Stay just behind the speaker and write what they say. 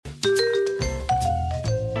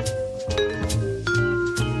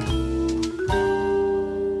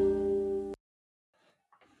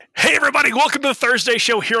everybody. Welcome to the Thursday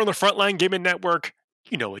show here on the Frontline Gaming Network.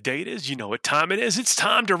 You know what day it is. You know what time it is. It's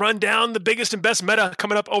time to run down the biggest and best meta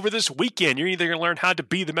coming up over this weekend. You're either going to learn how to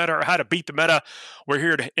be the meta or how to beat the meta. We're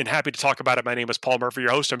here and happy to talk about it. My name is Paul Murphy,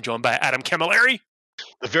 your host. I'm joined by Adam Camilleri.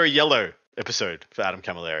 The very yellow episode for Adam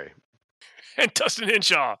Camilleri. And Dustin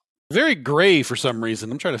Henshaw. Very gray for some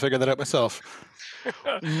reason. I'm trying to figure that out myself.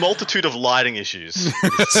 Multitude of lighting issues.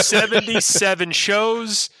 77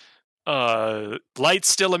 shows. Light's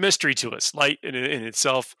still a mystery to us. Light in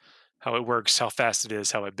itself, how it works, how fast it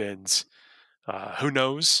is, how it bends. Who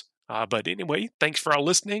knows? But anyway, thanks for all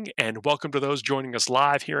listening, and welcome to those joining us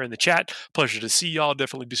live here in the chat. Pleasure to see y'all.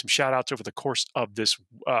 Definitely do some shout outs over the course of this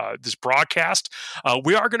broadcast.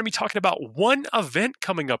 We are going to be talking about one event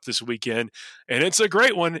coming up this weekend, and it's a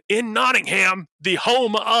great one in Nottingham, the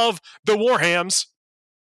home of the Warhams.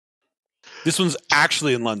 This one's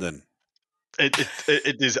actually in London. It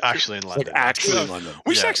is actually in London. In London.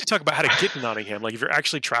 We should actually talk about how to get to Nottingham. Like if you're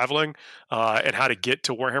actually traveling and how to get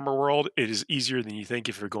to Warhammer World, it is easier than you think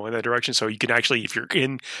if you're going that direction. So you can actually, if you're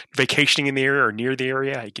in vacationing in the area or near the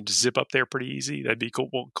area, you can just zip up there pretty easy. That'd be a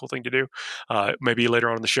cool thing to do. Maybe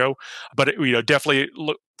later on in the show. But definitely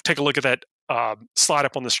take a look at that slide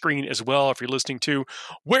up on the screen as well if you're listening to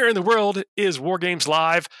Where in the World is War Games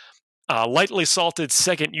Live? Lightly salted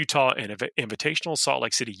second Utah Invitational, Salt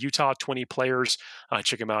Lake City, Utah, 20 players.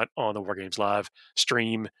 Check them out on the War Games Live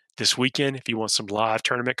stream this weekend if you want some live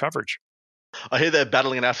tournament coverage. I hear they're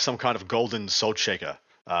battling it out for some kind of golden salt shaker.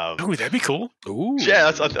 Ooh, that'd be cool. Ooh.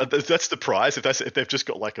 Yeah, that's the prize. If they've just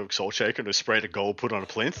got like a salt shaker and a sprayed of gold put on a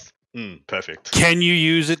plinth, perfect. Can you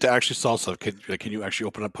use it to actually salt stuff? Can you actually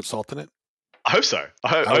open up, put salt in it? I hope so. I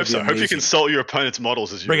hope so. I hope you can salt your opponent's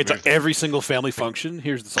models as you bring it to them. every single family function.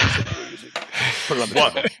 Here's the salt shaker we're using. Put it on the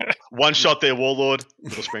table. One shot there, Warlord.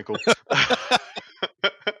 Little sprinkle.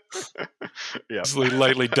 Yeah. Just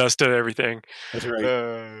lightly dusted everything. That's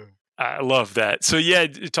right. I love that. So yeah,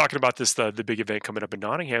 talking about this, the big event coming up in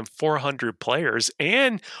Nottingham, 400 players,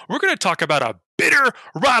 and we're going to talk about a bitter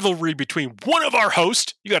rivalry between one of our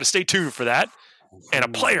hosts. You got to stay tuned for that, and a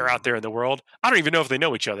player out there in the world. I don't even know if they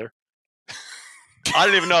know each other. I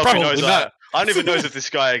don't even know if he knows not. I don't even know if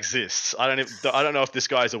this guy exists. I don't know if this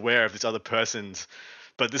guy is aware of this other person's.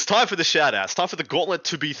 But it's time for the shout-outs. Time for the gauntlet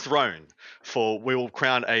to be thrown. We will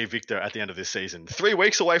crown a victor at the end of this season. 3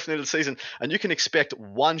 weeks away from the end of the season, and you can expect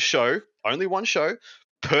only one show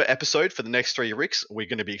per episode for the next 3 weeks. We're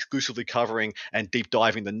going to be exclusively covering and deep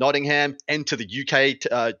diving the Nottingham, enter the UK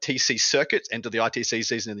TC circuit, enter the ITC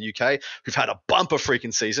season in the UK. We've had a bumper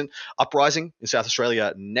freaking season. Uprising in South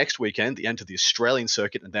Australia next weekend, the end of the Australian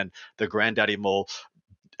circuit, and then the Grandaddy Mall.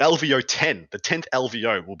 LVO 10, the 10th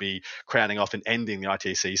LVO will be crowning off and ending the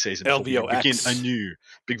ITC season.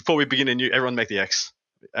 Before we begin anew, everyone make the X.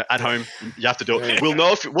 At home, you have to do it. We'll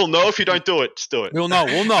know if you don't do it. Just do it. We'll know.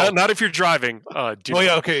 Not if you're driving.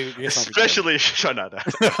 Yeah, okay. Especially no.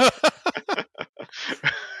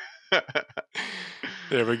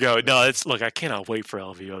 There we go. No, I cannot wait for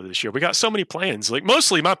LVO this year. We got so many plans. Like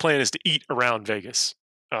mostly my plan is to eat around Vegas.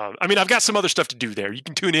 I've got some other stuff to do there. You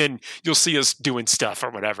can tune in. You'll see us doing stuff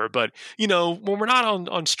or whatever. But, when we're not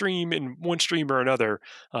on stream in one stream or another,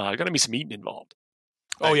 got to be some eating involved.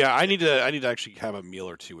 Oh, yeah. I need to actually have a meal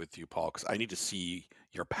or two with you, Paul, because I need to see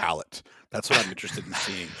your palate. That's what I'm interested in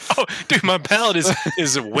seeing. Oh, dude, my palate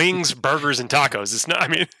is wings, burgers, and tacos. It's not,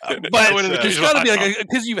 but it's got to be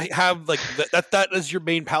because you have that is your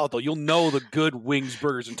main palate, though. You'll know the good wings,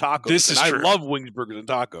 burgers, and tacos. This is true. I love wings, burgers, and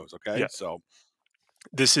tacos. Okay. Yeah. So.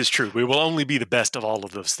 This is true. We will only be the best of all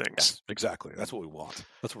of those things. Yes, exactly. That's what we want.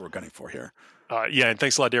 That's what we're gunning for here. And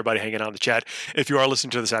thanks a lot to everybody hanging out in the chat. If you are listening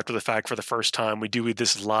to this after the fact for the first time, we do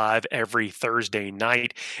this live every Thursday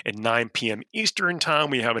night at 9 p.m. Eastern time.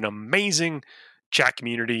 We have an amazing chat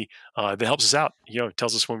community that helps us out.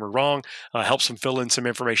 Tells us when we're wrong, helps them fill in some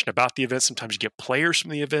information about the event. Sometimes you get players from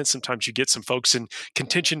the event. Sometimes you get some folks in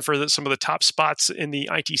contention for some of the top spots in the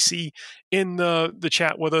ITC in the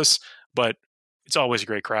chat with us. But it's always a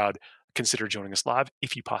great crowd. Consider joining us live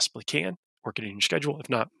if you possibly can. Work it in your schedule. If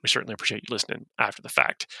not, we certainly appreciate you listening after the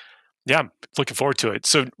fact. Yeah, I'm looking forward to it.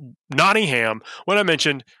 So Nottingham, what I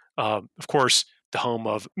mentioned, of course, the home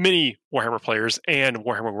of many Warhammer players and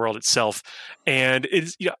Warhammer World itself. And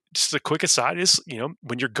it's just a quick aside is,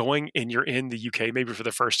 when you're going and you're in the UK, maybe for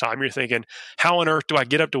the first time, you're thinking, how on earth do I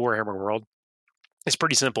get up to Warhammer World? It's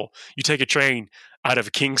pretty simple. You take a train out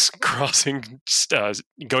of King's Crossing,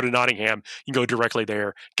 go to Nottingham, you go directly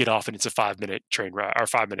there, get off, and it's a 5-minute train ride or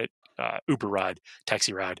 5-minute Uber ride,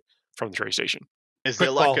 taxi ride from the train station. Is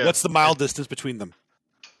there what's the mile distance between them?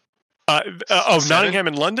 Nottingham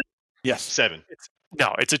and London? Yes. 7.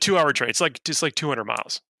 It's a 2-hour train. It's like 200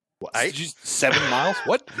 miles. What, 8? 7 miles?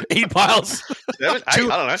 What? 8 miles? 7? 8? I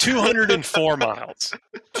don't know. 204 miles.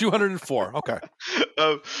 204. Okay.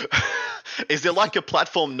 Is there like a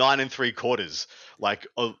platform 9 3/4, like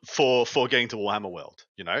for getting to Warhammer World?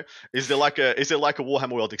 You know, is there like a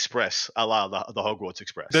Warhammer World Express, a la the Hogwarts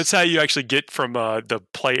Express? That's how you actually get from the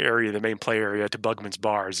play area, the main play area, to Bugman's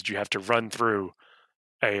Bars. That you have to run through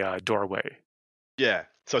a doorway. Yeah.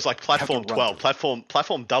 So it's like platform 12, platform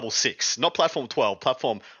 6, not platform 12,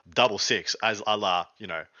 platform 6, as a la, you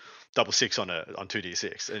know, 6 on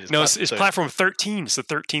 2d6. No, it's platform 13. It's the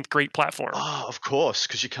 13th great platform. Oh, of course,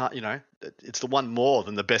 because you can't, you know, it's the one more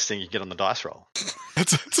than the best thing you get on the dice roll.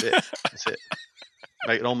 That's it. That's it.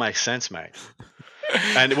 It all makes sense, mate.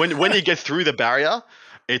 And when you get through the barrier,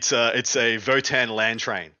 it's a Votan land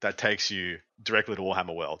train that takes you directly to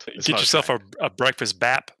Warhammer World. Get yourself a breakfast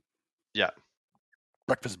BAP. Yeah.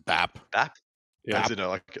 Breakfast BAP. BAP? Yeah. Is it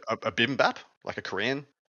like a bibimbap? Like a Korean?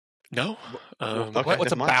 No. Okay,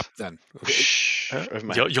 what's a BAP then?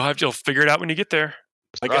 You'll figure it out when you get there.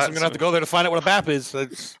 I guess I'm going to have to go there to find out what a BAP is.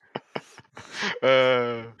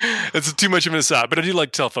 It's too much of an aside, but I do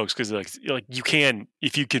like to tell folks because like you can,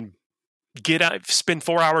 if you can get out, spend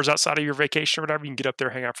 4 hours outside of your vacation or whatever, you can get up there,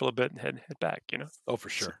 hang out for a little bit, and head back. You know. Oh, for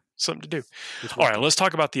sure. Something to do. All right, let's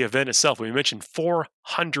talk about the event itself. We mentioned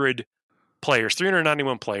 400 players,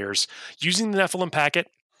 391 players using the Nephilim packet.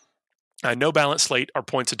 No balance slate or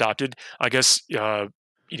points adopted. I guess, you know,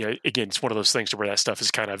 again, it's one of those things where that stuff is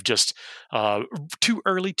kind of just too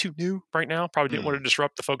early, too new right now. Probably didn't want to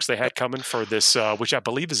disrupt the folks they had coming for this, which I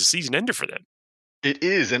believe is a season ender for them. It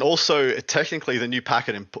is, and also technically the new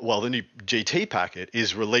packet, the new GT packet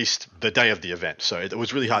is released the day of the event, so it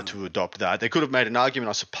was really hard to adopt that. They could have made an argument,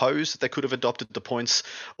 I suppose, that they could have adopted the points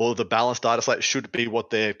or the balanced data slate should be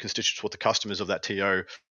what their constituents, what the customers of that TO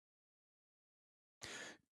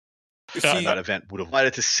that event would have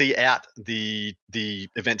wanted to see out the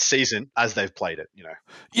event season as they've played it, you know.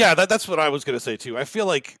 Yeah, that's what I was going to say too. I feel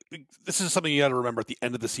like this is something you got to remember at the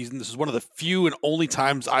end of the season. This is one of the few and only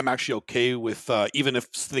times I'm actually okay with, even if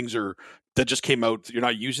things that just came out, you're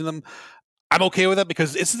not using them. I'm okay with that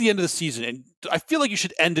because it's the end of the season, and I feel like you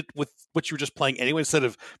should end it with what you were just playing anyway, instead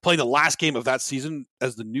of playing the last game of that season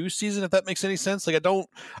as the new season. If that makes any sense, like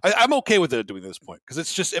I'm okay with it doing this point because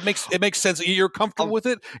it's just it makes sense. You're comfortable with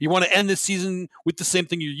it. You want to end this season with the same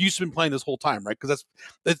thing you used to been playing this whole time, right? Because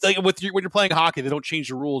that's like when you're playing hockey, they don't change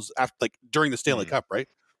the rules after like during the Stanley Cup, right?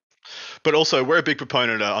 But also, we're a big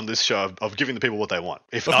proponent on this show of giving the people what they want.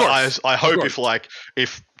 I hope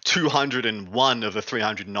if 201 of the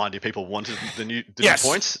 390 people wanted the new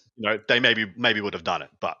points, you know, they maybe would have done it.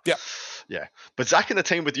 But yeah. But Zach and the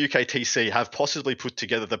team with UKTC have possibly put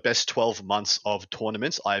together the best 12 months of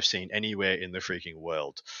tournaments I have seen anywhere in the freaking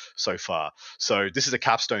world so far. So this is a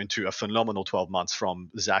capstone to a phenomenal 12 months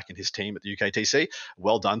from Zach and his team at the UKTC.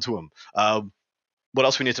 Well done to him. What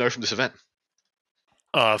else we need to know from this event?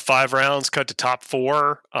 5 rounds cut to top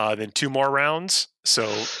 4, then 2 more rounds. So,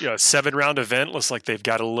 7-round event. Looks like they've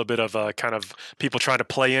got a little bit of kind of people trying to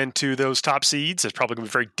play into those top seeds. It's probably going to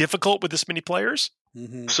be very difficult with this many players.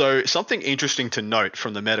 Mm-hmm. So something interesting to note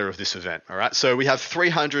from the meta of this event. All right. So we have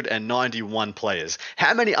 391 players.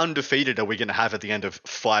 How many undefeated are we going to have at the end of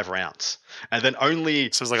 5 rounds? And then only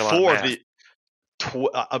 4 of the...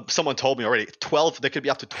 someone told me already 12. There could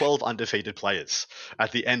be up to 12 undefeated players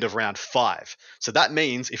at the end of round 5. So that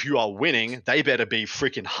means if you are winning, they better be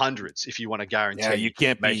freaking hundreds if you want to guarantee you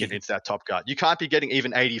can't make it into that top cut. You can't be getting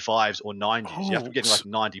even 85s or 90s. You have to be getting like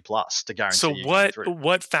 90 plus to guarantee. So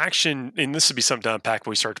what faction? And this would be something to unpack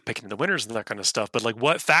when we start picking the winners and that kind of stuff. But like,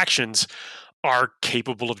 what factions are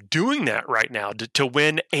capable of doing that right now to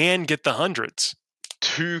win and get the hundreds?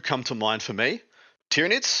 2 come to mind for me: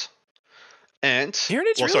 Tyranids. And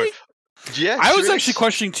Tyranids, really? Sorry. Yeah, I was actually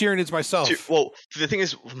questioning Tyranids myself. The thing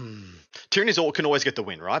is, Tyranids can always get the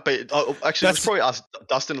win, right? But actually, let's probably ask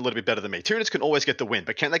Dustin a little bit better than me. Tyranids can always get the win,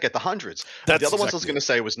 but can they get the hundreds? The other ones I was going to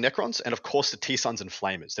say was Necrons, and of course the T-Suns and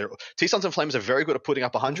Flamers. T-Suns and Flamers are very good at putting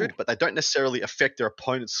up 100, but they don't necessarily affect their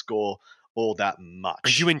opponent's score all that much. Are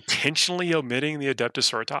you intentionally omitting the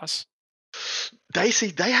Adeptus Sororitas? They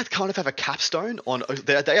kind of have a capstone on.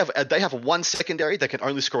 They have one secondary that can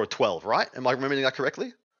only score a 12, right? Am I remembering that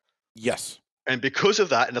correctly? Yes. And because of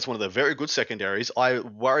that, and that's one of the very good secondaries, I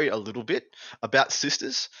worry a little bit about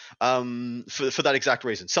Sisters for that exact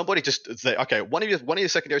reason. Somebody just say, okay, one of your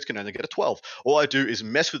secondaries can only get a 12. All I do is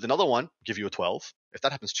mess with another one, give you a 12. If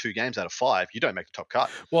that happens 2 games out of 5, you don't make the top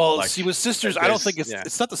cut. Well, see, with Sisters, I don't think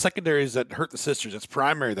it's not the secondaries that hurt the Sisters. It's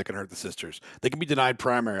primary that can hurt the Sisters. They can be denied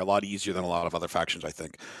primary a lot easier than a lot of other factions, I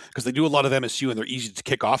think, because they do a lot of MSU and they're easy to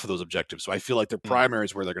kick off of those objectives. So I feel like their primary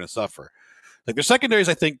is where they're going to suffer. Like their secondaries,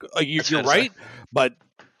 I think you're fair to right, but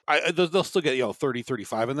they'll still get 30,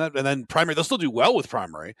 35 in that, and then primary they'll still do well with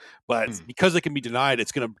primary, but because they can be denied,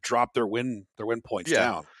 it's going to drop their win points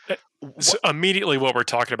down. So immediately, what we're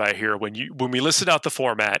talking about here, when we listed out the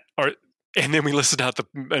format, and then we listed out the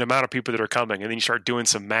amount of people that are coming, and then you start doing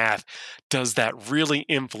some math, does that really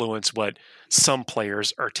influence what some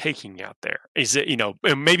players are taking out there? Is it,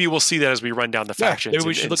 and maybe we'll see that as we run down the factions. Maybe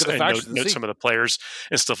we should look at the factions and note some of the players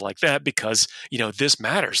and stuff like that, because this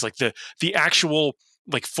matters. Like the actual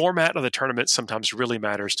format of the tournament sometimes really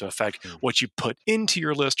matters to affect what you put into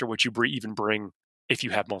your list or what you even bring if you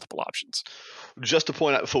have multiple options. Just to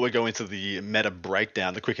point out before we go into the meta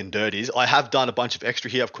breakdown, the quick and dirties, I have done a bunch of extra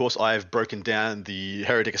here. Of course, I've broken down the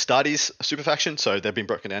Heretic Astartes super faction, so they've been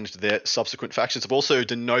broken down into their subsequent factions. I've also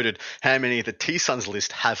denoted how many of the T-Suns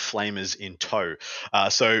list have Flamers in tow.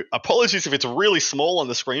 So apologies if it's really small on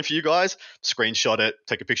the screen for you guys. Screenshot it,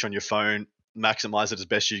 take a picture on your phone, maximize it as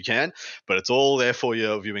best you can, but it's all there for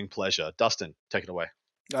your viewing pleasure. Dustin, take it away.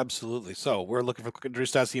 Absolutely. So we're looking for quick and dirty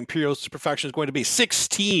stats. The Imperial super faction is going to be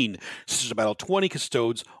 16 Sisters of Battle, 20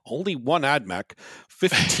 Custodes, only 1 AdMech,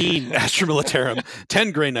 15 Astra Militarum,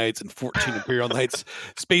 10 Grey Knights, and 14 Imperial Knights.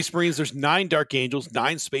 Space Marines, there's 9 Dark Angels,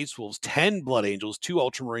 9 Space Wolves, 10 Blood Angels, 2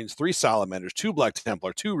 Ultramarines, 3 Salamanders, 2 Black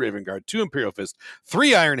Templar, 2 Raven Guard, 2 Imperial Fist,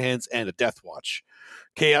 3 Iron Hands, and a Death Watch.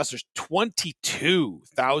 Chaos, there's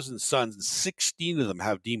 22,000 Suns, and 16 of them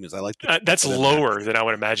have demons. I like that. That's lower than I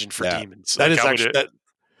would imagine for demons. That is actually...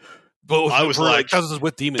 But I was like, thousands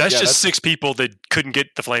with demons. That's just 6 people that couldn't get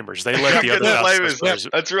the flamers. They let the other flamers.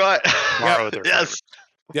 That's right. Borrow their yes.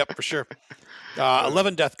 Yep, for sure.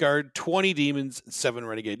 11 Death Guard, 20 demons, 7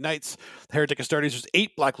 Renegade Knights. Heretic Astartes, there's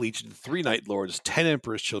 8 Black Legion, 3 Night Lords, 10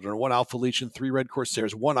 Emperor's Children, 1 Alpha Legion, 3 Red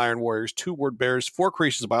Corsairs, 1 Iron Warriors, 2 Word Bearers, 4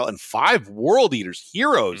 Creations of Bile, and 5 World Eaters.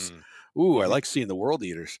 Heroes. Ooh, I like seeing the World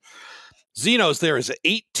Eaters. Xenos, there is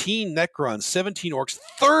 18 Necrons, 17 Orcs,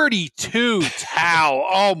 32 Tau.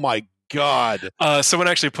 Oh my God. Someone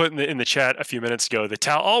actually put in the chat a few minutes ago, the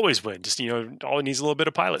Tau always win. Just, all it needs a little bit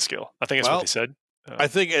of pilot skill. I think that's what they said. I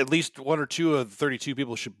think at least 1 or 2 of the 32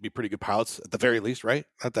 people should be pretty good pilots at the very least, right?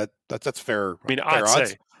 That's fair. I mean, fair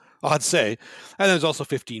I'd say. And there's also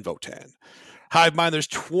 15 Votan. Hive Mind, there's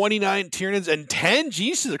 29 Tyranids and 10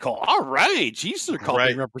 G-Call. All right, G-Call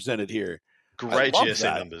being represented here. Great GSC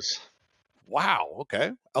numbers. Wow.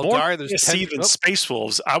 Okay. Eldari, there's 10 than Space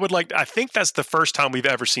Wolves. I think that's the first time we've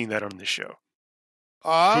ever seen that on this show.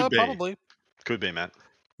 Probably. Could be, man.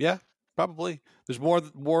 Yeah, probably. There's more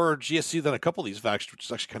GSC than a couple of these factions, which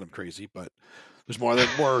is actually kind of crazy. But there's more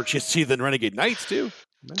GSC than Renegade Knights too.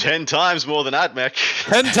 10 times more than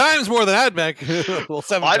AdMech. 10 times more than AdMech. Well,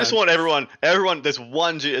 7 I times. just want everyone. There's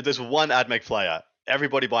one AdMech player.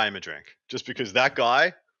 Everybody buy him a drink, just because that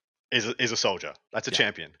guy is a soldier. That's a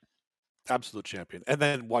champion. Absolute champion. And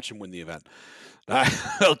then watch him win the event.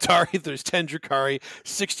 Eldari, there's 10 Drukhari,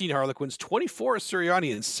 16 Harlequins, 24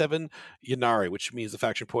 Asuryani, and 7 Ynnari, which means the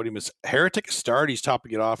faction podium is Heretic Astartes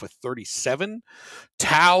topping it off with 37.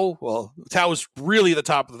 Tau is really the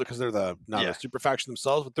top because they're the super faction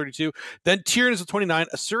themselves with 32. Then Tyranid with 29,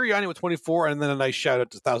 Asuryani with 24, and then a nice shout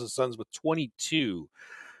out to Thousand Suns with 22.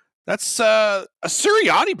 That's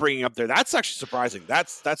Asuryani bringing up there. That's actually surprising.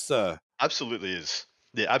 That's absolutely is.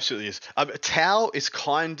 Yeah, absolutely is. Tau is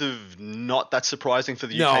kind of not that surprising for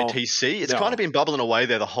the UKTC. It's kind of been bubbling away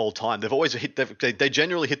there the whole time. They've always they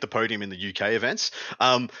generally hit the podium in the UK events.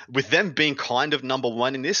 With them being kind of number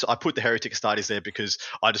one in this, I put the Heretic Astartes there because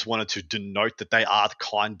I just wanted to denote that they are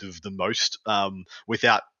kind of the most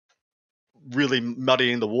without really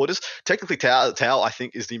muddying the waters. Technically, Tau I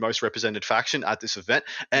think is the most represented faction at this event,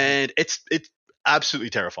 and it's absolutely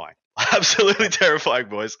terrifying. Absolutely terrifying,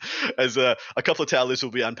 boys. As a couple of Tau lists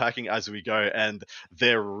we'll be unpacking as we go, and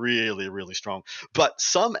they're really, really strong. But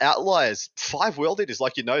some outliers, 5 World Eaters,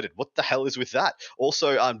 like you noted. What the hell is with that?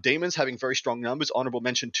 Also, Demons having very strong numbers. Honorable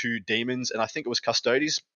mention to Demons, and I think it was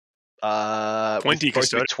Custodes. 20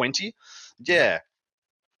 Custodes. 20. Yeah.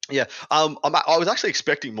 Yeah, I was actually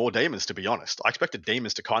expecting more Demons, to be honest. I expected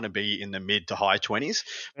Demons to kind of be in the mid to high 20s.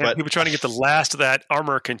 But people trying to get the last of that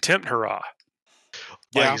Armor Contempt hurrah.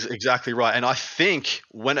 Yeah, exactly right. And I think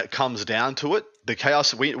when it comes down to it, the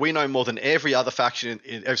Chaos, we know more than every other faction,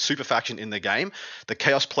 every super faction in the game, the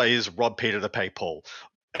Chaos players rob Peter to pay Paul.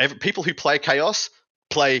 People who play Chaos,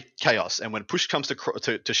 and when push comes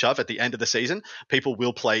to shove at the end of the season, people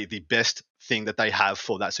will play the best thing that they have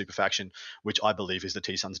for that super faction, which I believe is the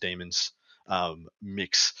T-Suns Demons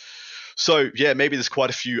mix. So yeah, maybe there's quite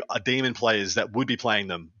a few demon players that would be playing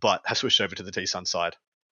them, but have switched over to the T-Sun side.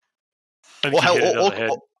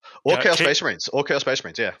 Or Yeah, Chaos Space Marines. Or Chaos Space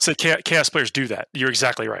Marines, yeah. So Chaos players do that. You're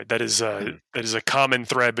exactly right. That is that is a common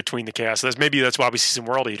thread between the Chaos. That's why we see some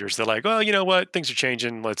World Eaters. They're like, well, you know what? Things are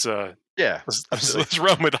changing. Let's Absolutely.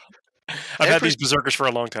 run with. I've had these Berserkers for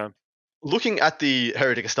a long time. Looking at the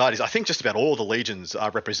Heretic Astartes, I think just about all the legions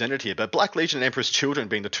are represented here, but Black Legion and Emperor's Children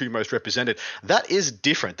being the two most represented, that is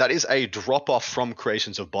different. That is a drop-off from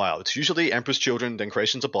Creations of Bile. It's usually Emperor's Children, then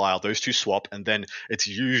Creations of Bile, those two swap, and then it's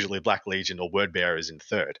usually Black Legion or Word Bearers in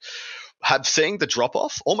third. Seeing the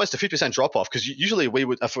drop-off, almost a 50% drop-off, because usually we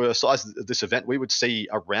would, for a size of this event, we would see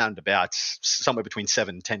around about somewhere between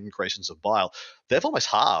 7 and 10 Creations of Bile. They've almost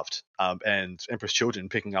halved, and Emperor's Children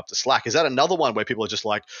picking up the slack. Is that another one where people are just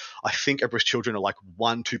like, I think Emperor's Children are like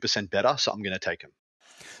 1-2% better, so I'm going to take them?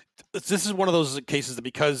 This is one of those cases that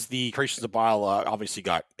because the Creations of Bile obviously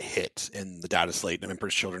got hit in the data slate and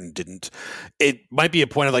Emperor's Children didn't, it might be a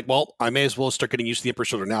point of like, well, I may as well start getting used to the Emperor's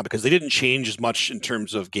Children now because they didn't change as much in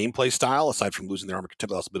terms of gameplay style, aside from losing their armor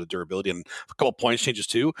contempt, also a bit of durability and a couple points changes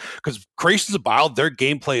too. Because Creations of Bile, their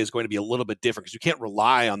gameplay is going to be a little bit different because you can't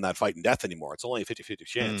rely on that fight and death anymore. It's only a 50-50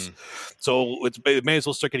 chance. So it may as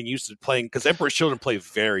well start getting used to playing because Emperor's Children play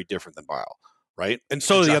very different than Bile, right? And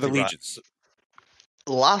so do the other legions.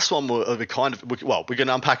 The last one will be kind of, well, we're going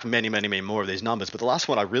to unpack many more of these numbers, but the last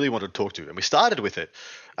one I really wanted to talk to, and we started with it,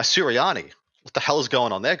 Asuryani. What the hell is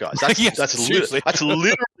going on there, guys? That's, yes, that's literally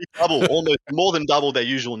double, almost more than double their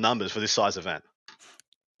usual numbers for this size event.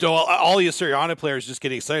 So all the Asuryani players just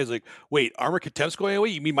getting excited. It's like, wait, armor contempt's going away?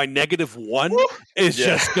 You mean my -1 is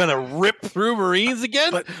just going to rip through Marines again?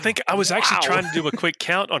 But I was actually trying to do a quick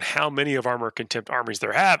count on how many of armor contempt armies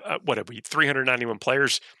there have. What have we? 391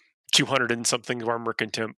 players. 200 and something of armor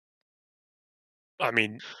contempt. I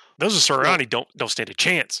mean, those Asuryani don't stand a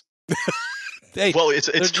chance. Hey, well, it's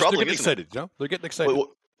troubling. They're getting excited, you know? They're getting excited.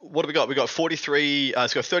 What have we got? We got 43.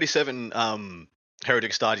 It's got 37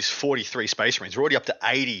 Heretic Astartes, 43 Space Marines. We're already up to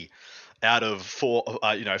 80 out of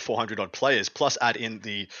 400 odd players. Plus add in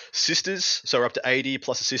the Sisters, so we're up to 80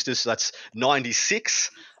 plus the Sisters. So that's 96.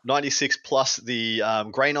 96 plus the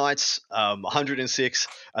Grey Knights, 106,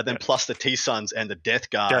 and then plus the T-Suns and the Death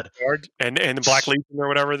Guard. And the Black Legion or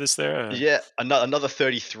whatever this there. Yeah, another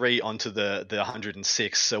 33 onto the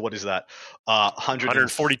 106. So what is that?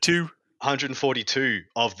 142. 142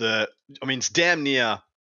 of the. I mean, it's damn near.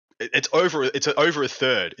 It's over a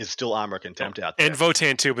third is still armor contempt out there. And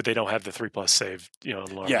Votann too, but they don't have the 3+ save.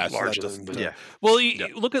 Larger than. Yeah. Well,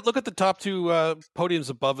 look at the top two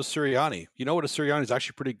podiums above Asuryani. You know what Asuryani is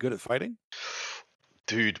actually pretty good at fighting.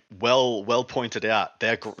 Dude, well pointed out.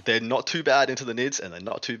 They're not too bad into the nids, and they're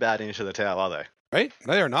not too bad into the Tau, are they? Right?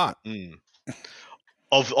 They are not.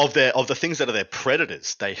 Of the things that are their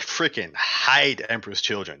predators, they freaking hate Emperor's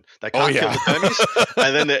Children. They can't kill the Thermies,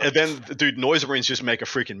 and then dude, Noise Marines just make a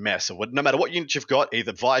freaking mess. So no matter what unit you've got,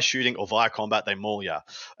 either via shooting or via combat, they maul you,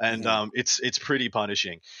 and it's pretty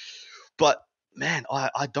punishing. But man,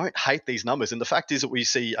 I don't hate these numbers, and the fact is that we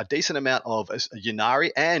see a decent amount of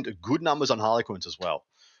Ynnari and good numbers on Harlequins as well.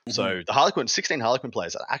 So the Harlequin, 16 Harlequin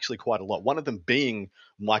players are actually quite a lot. One of them being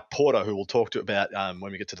Mike Porter, who we'll talk to about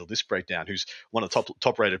when we get to the list breakdown, who's one of the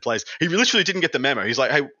top rated players. He literally didn't get the memo. He's like,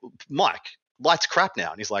 hey, Mike, light's crap now.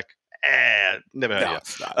 And he's like, never heard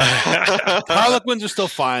of you. Harlequins are still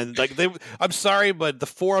fine. Like I'm sorry, but the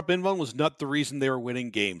 4-up invuln was not the reason they were winning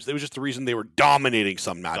games. It was just the reason they were dominating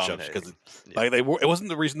some matchups because it wasn't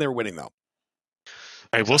the reason they were winning though.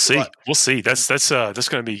 Hey, we'll see. We'll see. That's going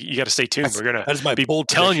to be. You got to stay tuned. We're going to be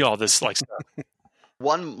telling you all this like stuff.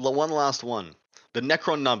 One last one. The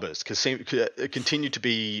Necron numbers continue to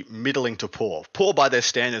be middling to poor. Poor by the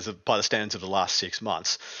standards of the last 6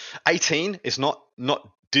 months. 18 is not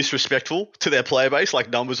disrespectful to their player base, like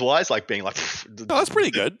numbers wise, like being like. No, that's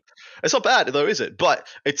pretty good. It's not bad though, is it? But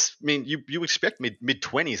it's. I mean, you expect mid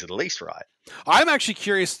 20s at least, right? I'm actually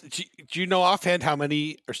curious. Do you know offhand how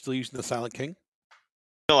many are still using the Silent King?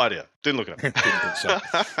 No idea. Didn't look at it. Didn't think so.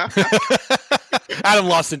 Adam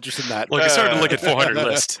lost interest in that. Look, I started to look at 400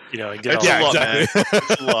 list. And get it's a lot, exactly. Man.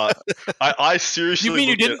 It's a lot. I seriously. You mean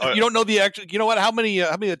you didn't? You don't know the actual? You know what? How many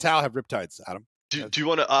of the Tau have Riptides, Adam? Do you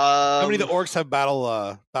want to? How many of the orcs have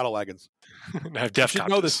battle wagons? Have Death You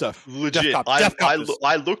know this stuff. Legit.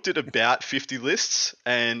 I looked at about 50 lists,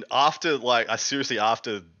 and after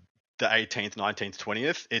the 18th, 19th,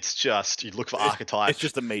 20th, it's just you look for archetypes. It's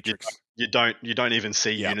just a matrix. You don't even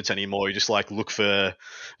see units anymore. You just like look for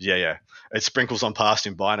it sprinkles on past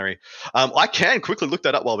in binary. I can quickly look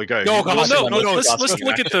that up while we go. No. Let's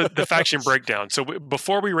look at the faction breakdown. So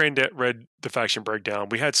before we read the faction breakdown,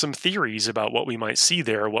 we had some theories about what we might see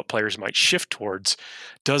there, what players might shift towards.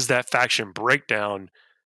 Does that faction breakdown,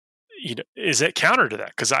 is it counter to that?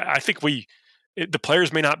 Because I think we the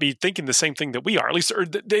players may not be thinking the same thing that we are. At least, or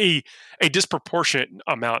a disproportionate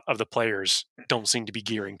amount of the players don't seem to be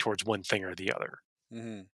gearing towards one thing or the other.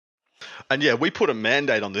 Mm-hmm. And yeah, we put a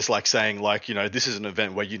mandate on this, like saying, like, you know, this is an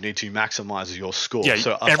event where you need to maximize your score. Yeah,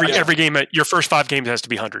 so every game, your first 5 games has to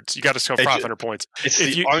be hundreds. You got to score 500 points. It's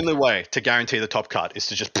the only way to guarantee the top cut is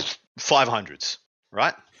to just 500s,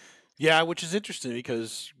 right? Yeah, which is interesting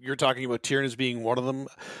because you're talking about Tyranids being one of them.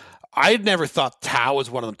 I never thought Tau was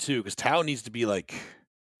one of them too, because Tau needs to be like,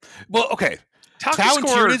 well, okay. Tau and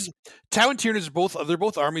Tyranids are both, they're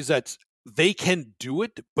both armies that they can do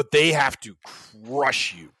it, but they have to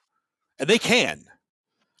crush you. And they can.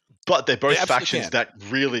 But they're both factions that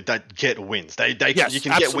get wins. They yes, you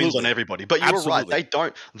can get wins on everybody. But you're right.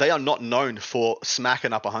 They are not known for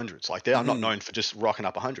smacking up 100s. Like they are not known for just rocking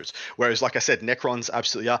up 100s. Whereas, like I said, Necrons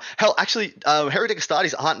absolutely are. Hell, actually, Heretic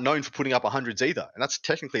Astartes aren't known for putting up 100s either. And that's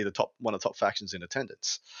technically one of the top factions in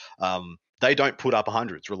attendance. They don't put up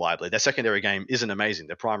 100s reliably. Their secondary game isn't amazing.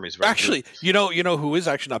 Their primary is very good. You know who is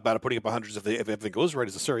actually not bad at putting up 100s if everything goes right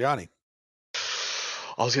is the Siriani.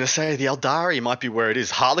 I was going to say the Eldari might be where it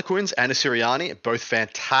is. Harlequins and Assyriani, both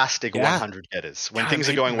fantastic 100 getters. When things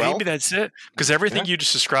are going well. Maybe that's it. Because everything you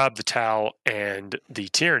just described, the Tau and the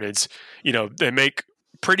Tyranids, you know, they make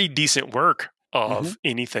pretty decent work of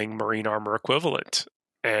anything marine armor equivalent.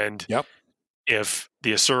 And if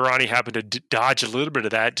the Assyriani happen to dodge a little bit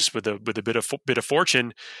of that just with a bit of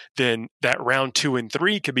fortune, then that round 2 and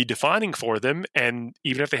 3 could be defining for them. And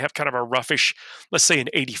even if they have kind of a roughish, let's say an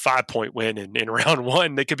 85-point win in round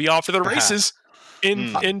 1, they could be off for the races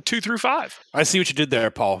in 2 through 5. I see what you did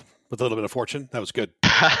there, Paul, with a little bit of fortune. That was good.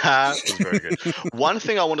 That was very good. One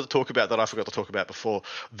thing I wanted to talk about that I forgot to talk about before,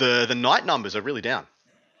 the night numbers are really down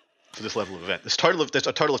for this level of event. There's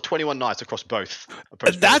a total of 21 knights across both.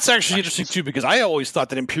 That's actually interesting too, because I always thought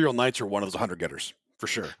that Imperial Knights are one of those 100 getters for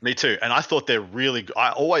sure. Me too, and I thought they're really.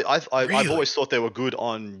 I've always thought they were good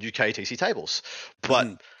on UK TC tables,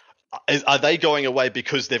 but are they going away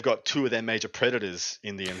because they've got 2 of their major predators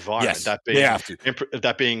in the environment? Yes, that being, they have to.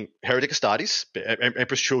 That being Heretic Astartes,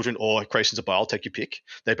 Empress Children, or Creations of Baal. Take your pick.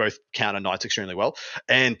 They both counter knights extremely well,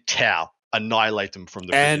 and Tau. Annihilate them from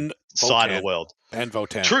the side of the world. And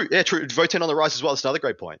Votan. True. Votan on the rise as well. That's another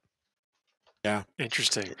great point. Yeah.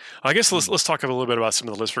 Interesting. I guess let's talk a little bit about some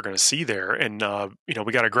of the lists we're going to see there. And, you know,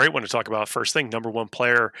 we got a great one to talk about. First thing, number 1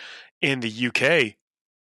 player in the UK.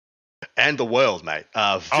 And the world, mate.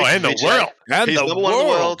 The world. He's number 1 in the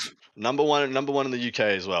world. Number one in the UK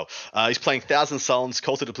as well. He's playing Thousand Suns,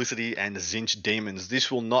 Cult of Duplicity, and Zinch Demons. This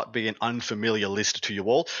will not be an unfamiliar list to you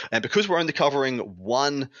all. And because we're only covering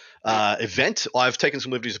one event, I've taken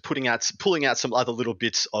some liberties of pulling out some other little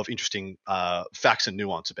bits of interesting facts and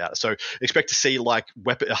nuance about it. So expect to see like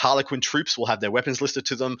Harlequin troops will have their weapons listed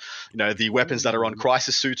to them. You know, the weapons that are on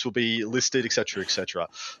crisis suits will be listed, etc., etc.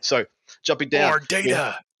 So jumping down.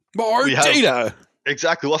 More data.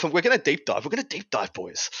 Exactly. Well, we're going to deep dive. We're going to deep dive,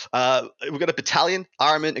 boys. We've got a battalion,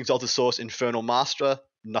 Ahriman, Exalted Source, Infernal Master.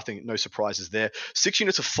 No surprises there. 6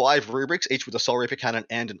 units of 5 rubrics, each with a Soul Reaper cannon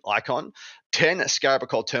and an icon. 10 Scarab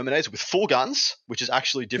Occult Terminators with full guns, which is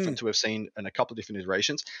actually different to have seen in a couple of different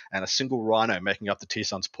iterations, and a single Rhino making up the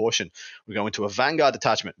T-Sun's portion. We go into a Vanguard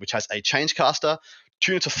detachment, which has a Changecaster,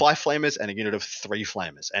 2 units of 5 Flamers, and a unit of 3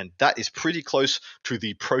 Flamers. And that is pretty close to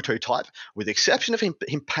the prototype, with the exception of him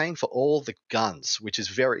paying for all the guns, which is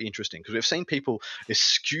very interesting, because we've seen people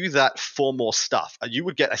skew that for more stuff. You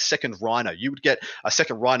would get a second Rhino. You would get a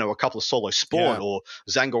second Rhino, a couple of Solo Spawn, or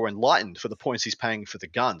Zangor Enlightened for the points he's paying for the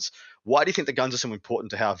guns. Why do you think the guns are so important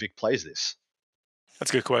to how Vic plays this? That's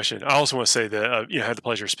a good question. I also want to say that I had the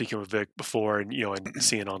pleasure of speaking with Vic before, and and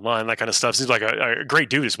seeing online that kind of stuff. Seems like a great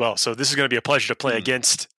dude as well. So this is going to be a pleasure to play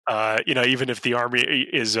against. Even if the army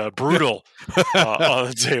is brutal on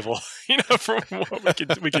the table, from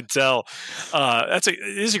what we can tell. It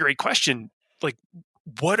is a great question. Like,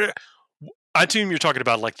 I assume you're talking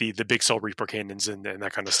about like the big Soul Reaper cannons and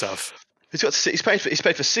that kind of stuff. He's paid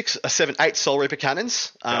for 6, 7, 8 Soul Reaper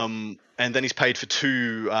cannons, and then he's paid for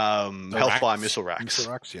 2 Hellfire missile racks.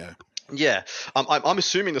 Yeah. I'm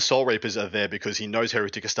assuming the Soul Reapers are there because he knows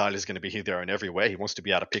Heretic Astartes is going to be here, there, and everywhere. He wants to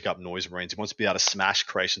be able to pick up Noise Marines. He wants to be able to smash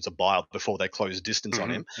Creations of Bile before they close distance on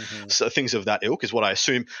him. So things of that ilk is what I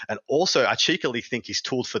assume. And also, I cheekily think he's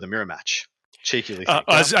tooled for the mirror match. I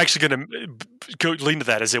was actually going to go lean to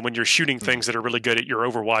that, is that when you're shooting things that are really good at your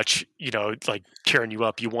Overwatch, like carrying you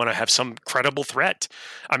up, you want to have some credible threat.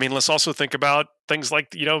 I mean, let's also think about things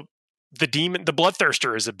like, the demon, the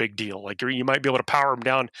Bloodthirster is a big deal. Like you might be able to power him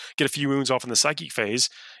down, get a few wounds off in the psychic phase.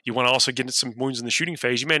 You want to also get some wounds in the shooting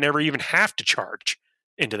phase. You may never even have to charge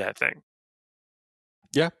into that thing.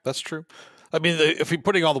 Yeah, that's true. I mean, if you're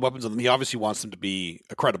putting all the weapons on them, he obviously wants them to be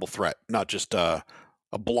a credible threat, not just a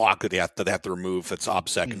block that they have to remove that's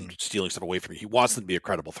OBSEC and stealing stuff away from you. He wants them to be a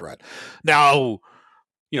credible threat. Now,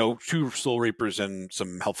 2 Soul Reapers and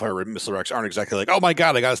some Hellfire Missile Rex aren't exactly like, oh my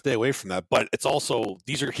god, I got to stay away from that. But it's also,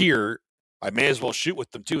 these are here. I may as well shoot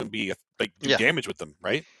with them too and do damage with them,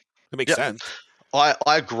 right? It makes sense.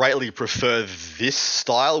 I greatly prefer this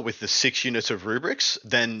style with the 6 units of rubrics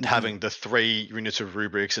than having the 3 units of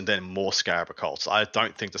rubrics and then more Scarab Occults. I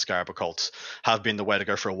don't think the Scarab Occults have been the way to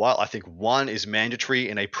go for a while. I think 1 is mandatory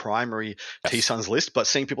in a primary T-Suns list, but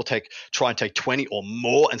seeing people try and take 20 or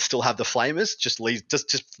more and still have the Flamers just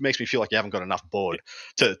makes me feel like you haven't got enough board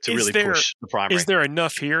to really push the primary. Is there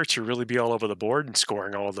enough here to really be all over the board and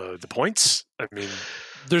scoring all the points? I mean,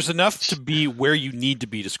 there's enough to be where you need to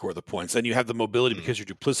be to score the points, and you have the mobility because your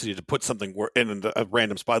duplicity to put something in a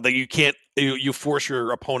random spot. Like you can't, you force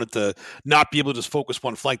your opponent to not be able to just focus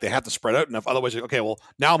one flank. They have to spread out enough. Otherwise, okay, well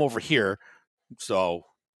now I'm over here, so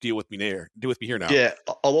deal with me here now. Yeah,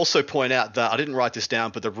 I'll also point out that I didn't write this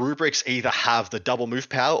down, but the rubrics either have the double move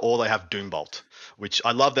power or they have Doombolt, which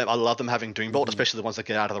I love them. I love them having Doombolt, especially the ones that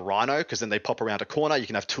get out of the Rhino, because then they pop around a corner. You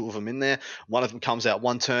can have 2 of them in there. One of them comes out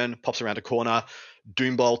one turn, pops around a corner.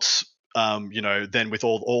 Doombolts, then with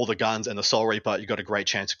all the guns and the Soul Reaper, you've got a great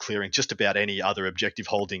chance of clearing just about any other objective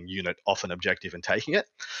holding unit off an objective and taking it.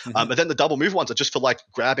 And then the double move ones are just for like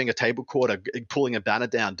grabbing a table quarter, pulling a banner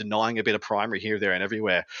down, denying a bit of primary here, there, and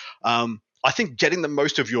everywhere. I think getting the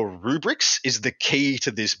most of your rubrics is the key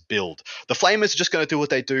to this build. The Flamers are just going to do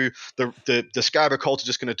what they do. The Scarab Occult are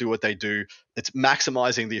just going to do what they do. It's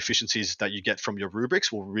maximizing the efficiencies that you get from your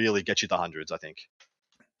rubrics will really get you the hundreds, I think.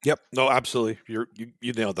 Yep. No, absolutely.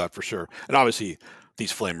 You nailed that for sure. And obviously,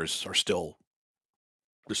 these Flamers are still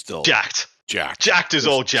jacked. Jacked is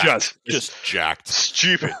all jacked. Just jacked.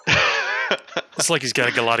 Stupid. It's like he's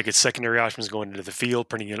got a lot of good secondary options going into the field,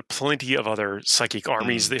 plenty of other psychic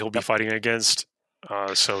armies that he'll be fighting against.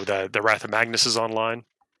 So the Wrath of Magnus is online.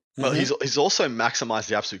 Well, he's also maximized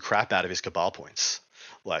the absolute crap out of his Cabal points.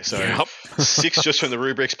 6 just from the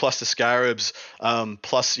rubrics plus the Scarabs,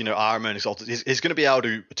 plus Armor and Exalted. He's going to be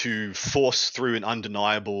able to force through an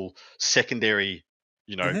undeniable secondary,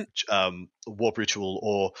 Warp Ritual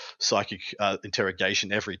or Psychic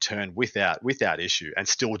Interrogation every turn without issue, and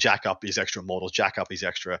still jack up his extra models, jack up his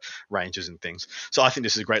extra ranges and things. So I think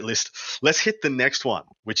this is a great list. Let's hit the next one,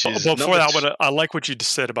 which is before that. I like what you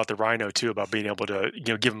just said about the Rhino too, about being able to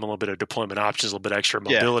give him a little bit of deployment options, a little bit extra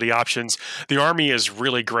mobility options. The army is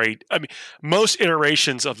really great. I mean, most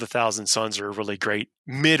iterations of the Thousand Suns are really great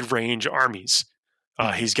mid-range armies.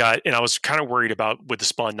 He's got, and I was kind of worried about with the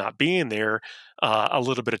spawn not being there, a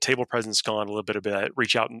little bit of table presence gone, a little bit of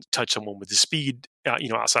reach out and touch someone with the speed,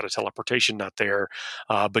 outside of teleportation not there.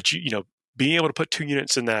 But being able to put 2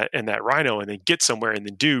 units in that Rhino and then get somewhere and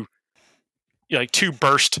then do 2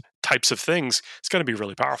 burst types of things, it's going to be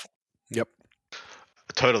really powerful. Yep.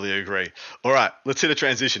 Totally agree. All right, let's hit a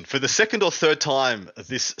transition. For the 2nd or 3rd time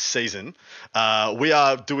this season, we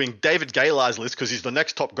are doing David Galar's list because he's the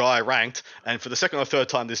next top guy ranked. And for the 2nd or 3rd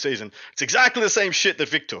time this season, it's exactly the same shit that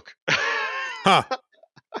Vic took.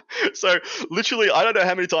 So literally, I don't know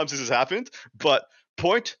how many times this has happened, but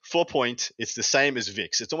point for point, it's the same as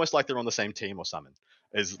Vic's. It's almost like they're on the same team or something.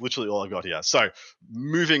 Is literally all I got here. So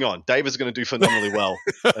moving on, David's going to do phenomenally well,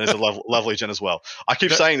 and there's a lovely gen as well. I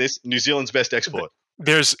keep saying this: New Zealand's best export.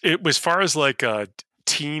 As far as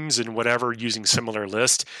teams and whatever using similar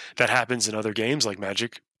list, that happens in other games like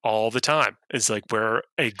Magic all the time. It's like where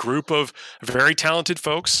a group of very talented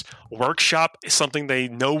folks workshop something they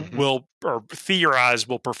know will or theorize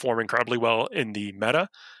will perform incredibly well in the meta,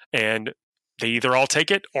 and they either all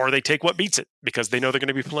take it or they take what beats it because they know they're going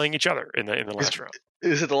to be playing each other in the last round.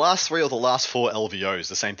 Is it the last 3 or the last 4 LVOs?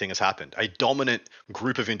 The same thing has happened. A dominant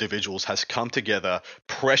group of individuals has come together,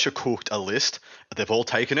 pressure cooked a list. They've all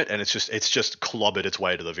taken it, and it's just clobbered its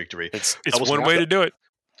way to the victory. It's one way to do it.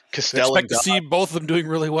 Expect to see both of them doing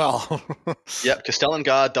really well. Yep, Castellan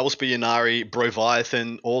Guard, Double Spear Yanari,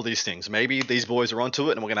 Broviathan, all these things. Maybe these boys are onto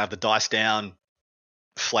it, and we're going to have the dice down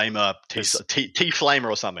Flamer, T-Flamer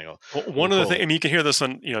or something. One of the things, you can hear this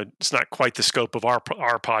on, it's not quite the scope of our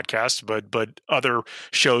podcast, but other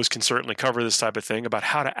shows can certainly cover this type of thing about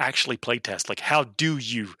how to actually play test. Like, how do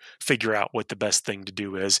you figure out what the best thing to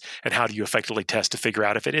do is, and how do you effectively test to figure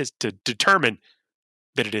out if it is, to determine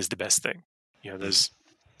that it is the best thing.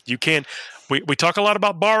 You can, we talk a lot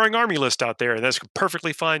about borrowing army list out there, and that's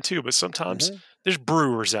perfectly fine too, but sometimes there's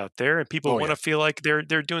brewers out there and people want to feel like they're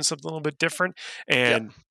doing something a little bit different, and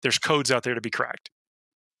there's codes out there to be cracked.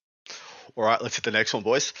 All right, let's hit the next one,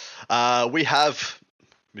 boys. We have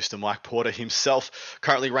Mr. Mike Porter himself,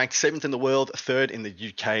 currently ranked 7th in the world, 3rd in the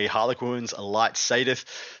UK Harlequins, a light Sadith.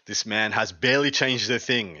 This man has barely changed a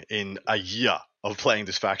thing in a year of playing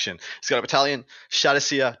this faction. He's got a battalion,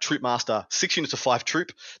 Shadowseer, Troop Master, 6 units of 5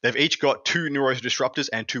 troop. They've each got 2 Neuro Disruptors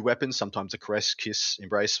and 2 weapons, sometimes a Caress, Kiss,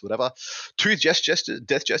 Embrace, whatever. 2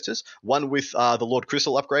 Death Jesters, one with the Lord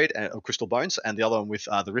Crystal upgrade, Crystal Bones, and the other one with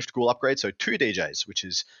the Rift Ghoul upgrade, so 2 DJs, which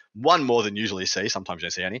is one more than usually see, sometimes you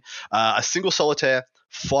don't see any. A single Solitaire,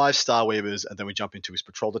 5 Star Weavers, and then we jump into his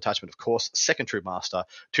patrol detachment, of course, 2nd Troop Master,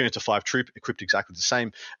 2 units of 5 troop, equipped exactly the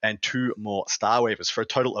same, and 2 more Star Weavers for a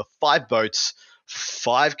total of 5 boats,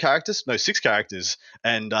 6 characters,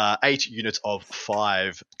 and 8 units of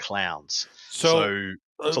 5 clowns. So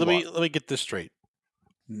let me get this straight.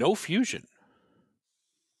 No fusion.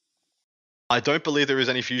 I don't believe there is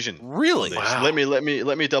any fusion. Really? Wow. Let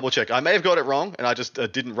me double check. I may have got it wrong, and I just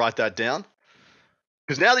didn't write that down.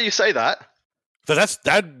 Because now that you say that,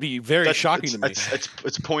 that'd be very shocking to me.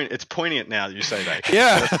 It's poignant now that you say that.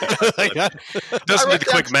 Yeah. Doesn't do the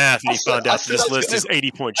quick math, and he found out this list is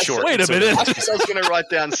 80 points short. Wait a minute. I said I was going to write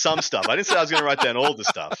down some stuff. I didn't say I was going to write down all the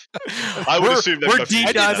stuff. I would assume that we're deep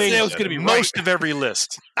diving. It was going to be most of every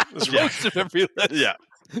list. Most of every list. Yeah.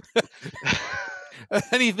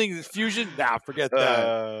 Anything fusion? Nah, forget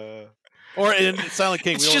that. Or in Silent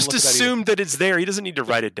King, it's just assumed that it's there. He doesn't need to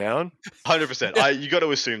write it down. 100%. You got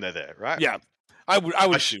to assume they're there, right? Yeah. I would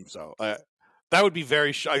assume so. That would be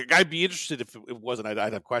very. I'd be interested if it wasn't.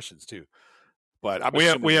 I'd have questions too. But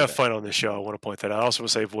we have fun on this show. I want to point that out. I also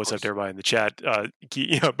want to say what's up to everybody in the chat.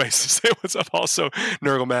 Basically say what's up. Also,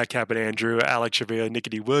 Nurgle, Matt, Cap, and Andrew, Alex Chavia, Nicky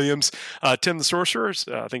D. Williams, Tim the Sorcerers.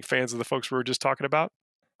 I think fans of the folks we were just talking about.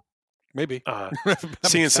 Maybe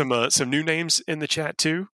seeing some new names in the chat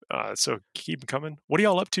too. So keep them coming. What are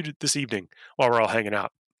y'all up to this evening while we're all hanging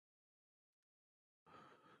out?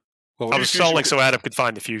 I was stalling so Adam could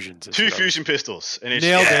find the fusions. 2 fusion pistols. And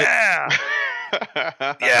nailed it.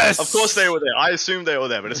 Yes. Of course they were there. I assumed they were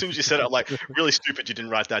there, but as soon as you said it, I'm like, really stupid you didn't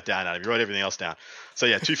write that down, Adam. You wrote everything else down. So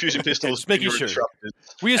yeah, 2 fusion pistols. Just making sure.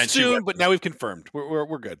 We assumed, but now we've confirmed.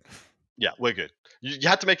 We're good. Yeah, we're good. You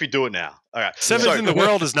had to make me do it now. All right. 7th in the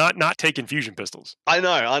world is not taking fusion pistols. I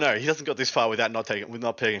know. He hasn't got this far without not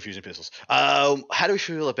taking fusion pistols. How do we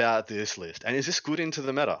feel about this list? And is this good into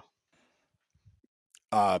the meta?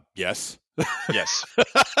 Yes. Yes.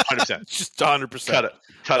 100%. Just 100%. Cut it.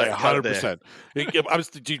 100%.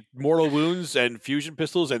 Obviously, mortal wounds and fusion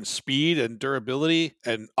pistols and speed and durability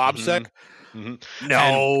and obsec. Mm-hmm.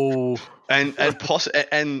 No.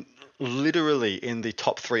 And literally in the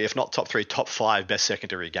top 3, if not top 3, top 5 best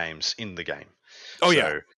secondary games in the game.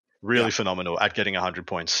 Really phenomenal at getting 100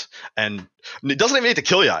 points. And it doesn't even need to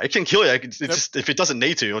kill you. It can kill you. Just, if it doesn't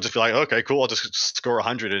need to, it'll just be like, okay, cool, I'll just score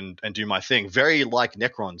 100 and do my thing. Very like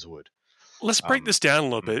Necrons would. Let's break this down a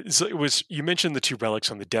little bit. So you mentioned the 2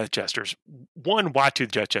 relics on the Death Jesters. One, why 2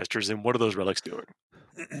 Death Jesters, and what are those relics doing?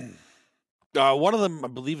 One of them, I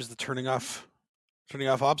believe, is the turning off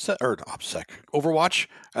OBSEC, Overwatch,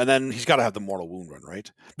 and then he's got to have the mortal wound run,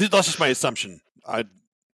 right? That's just my assumption.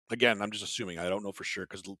 Again, I'm just assuming. I don't know for sure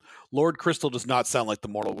because Lord Crystal does not sound like the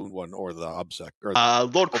mortal wound one or the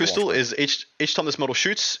OBSEC. Lord Crystal is each time this model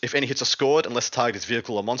shoots, if any hits are scored, unless the target is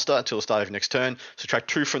vehicle or monster, until the start of your next turn, subtract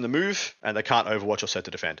 2 from the move, and they can't Overwatch or set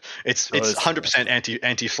to defend. It's 100%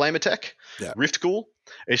 anti flame attack. Yeah. Rift Ghoul.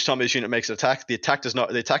 Each time this unit makes an attack, the attacker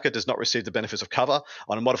does not receive the benefits of cover.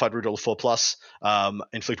 On a modified reroll of 4+,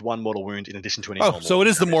 inflict 1 mortal wound in addition to any normal so it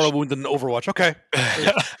is damage. the mortal wound in Overwatch. Okay.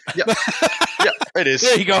 Yeah, it is.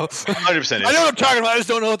 There you go. 100% I know what I'm talking about. I just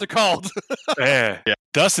don't know what they're called. Yeah.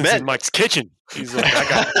 Dustin's in Mike's kitchen. He's like, I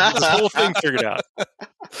got this whole thing figured out.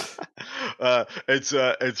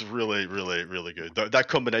 It's really, really, really good. That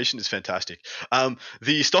combination is fantastic.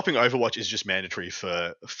 The stopping Overwatch is just mandatory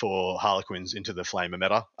for Harlequins into the Flamer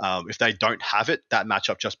meta. If they don't have it, that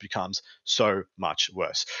matchup just becomes so much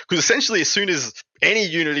worse. Because essentially, as soon as any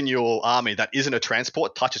unit in your army that isn't a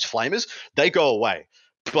transport touches Flamers, they go away.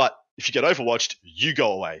 But if you get Overwatched, you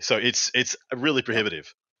go away. So it's really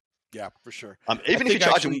prohibitive. Yeah, for sure. Even if you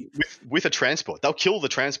charge them with a transport, they'll kill the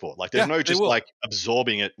transport. Like there's no just like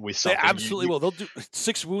absorbing it with something. They absolutely will. They'll do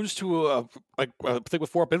 6 wounds to a thing with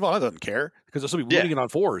 4 up invul. I doesn't care because they'll still be wounding it on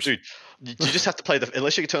 4s. Dude, you just have to play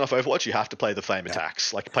unless you can turn off Overwatch, you have to play the flame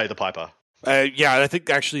attacks. Like play the Piper. I think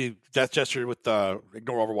actually Death Gesture with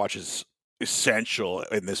Ignore Overwatch is essential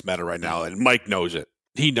in this meta right now, and Mike knows it.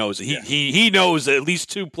 He knows it. He knows that at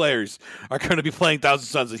least 2 players are going to be playing Thousand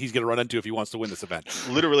Suns that he's going to run into if he wants to win this event.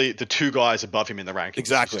 Literally, the 2 guys above him in the rankings.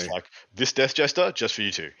 Exactly. Just like this Death Jester, just for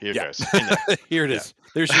you 2. Here it goes. Here it is.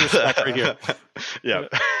 There's your respect right here. Yeah.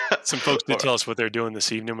 Some folks did tell us what they're doing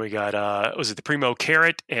this evening. We got was it the Primo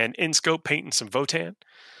Carrot and InScope painting some Votan.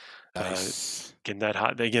 Nice. Getting that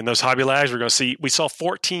hot again. Those hobby lags we're going to see. We saw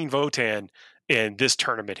 14 Votan in this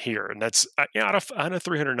tournament here, and that's out of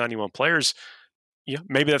 391 players. Yeah,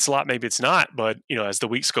 maybe that's a lot, maybe it's not. But as the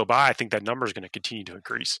weeks go by, I think that number is going to continue to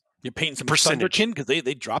increase. You're painting some Thunderkin because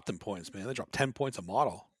they dropped them points, man. They dropped 10 points a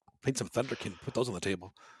model. Paint some Thunderkin, put those on the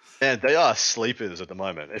table. And they are sleepers at the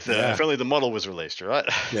moment. If only the model was released, right?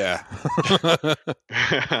 Yeah.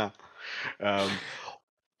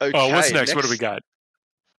 Okay. What's next? What do we got?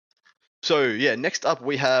 So, next up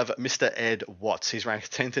we have Mr. Ed Watts. He's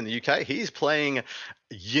ranked 10th in the UK. He's playing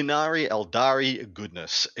Ynnari Aeldari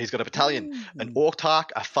Goodness. He's got a battalion, an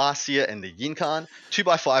Orc-Tark, a Farseer, and the Yinkan.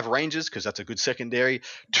 2x5 Rangers, because that's a good secondary.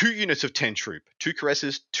 2 units of 10 troop. 2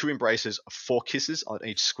 Caresses, 2 Embraces, 4 Kisses on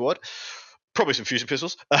each squad. Probably some fusion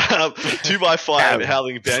pistols. 2x5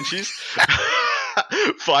 Howling Banshees.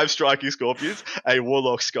 5 Striking Scorpions, a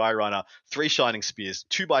Warlock Skyrunner, 3 Shining Spears,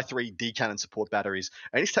 2x3 D-Cannon support batteries,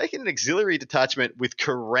 and he's taken an auxiliary detachment with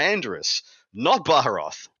Karandras, not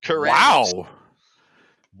Baharoth. Karandras.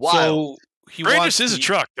 Wow. So Karandras is a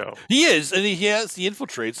truck, though. He is, and he has the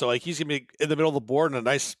infiltrate, so he's going to be in the middle of the board in a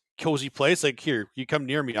nice, cozy place. Here, you come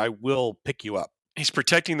near me, I will pick you up. He's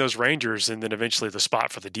protecting those Rangers and then eventually the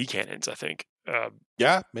spot for the D-Cannons, I think.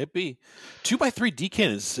 Yeah, maybe. 2x3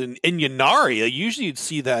 D-Cannons in Ynnari. Usually you'd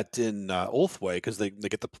see that in Ulthwé because they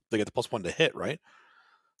get the +1 to hit, right?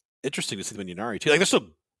 Interesting to see them in Ynnari too. They're still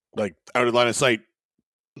out of line of sight.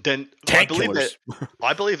 Then I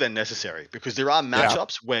believe they're necessary because there are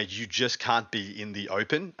matchups where you just can't be in the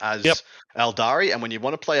open as Aeldari, and when you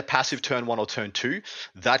want to play a passive turn 1 or turn 2,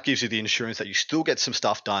 that gives you the insurance that you still get some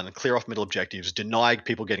stuff done and clear off middle objectives, deny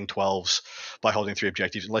people getting 12s by holding 3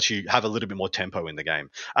 objectives, and lets you have a little bit more tempo in the game.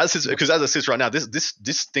 Because as it sits right now,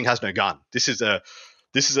 this thing has no gun. This is a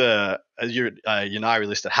Ynnari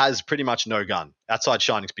list that has pretty much no gun outside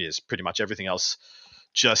Shining Spears. Pretty much everything else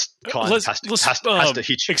just kind of has to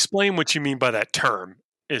hit you. Explain what you mean by that term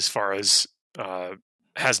as far as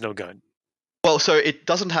has no gun. Well, so it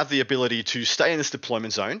doesn't have the ability to stay in this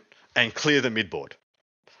deployment zone and clear the midboard.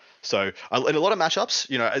 So in a lot of matchups,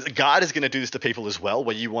 a guard is going to do this to people as well,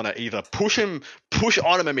 where you want to either push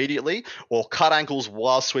on him immediately or cut ankles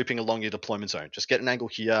while sweeping along your deployment zone. Just get an angle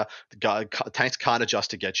here. The tanks can't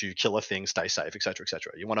adjust to get you, kill a thing, stay safe, etc.,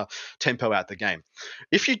 etc. You want to tempo out the game.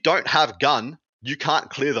 If you don't have gun, you can't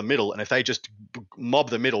clear the middle, and if they just mob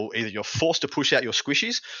the middle, either you're forced to push out your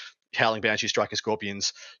squishies, Howling Banshee, Striking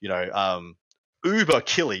Scorpions, uber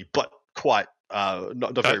killy, but quite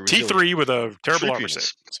not very resilient. T3 with a terrible armor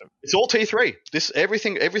set. So. It's all T3.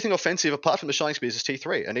 Everything offensive apart from the Shining Spears is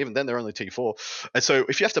T3, and even then they're only T4. And so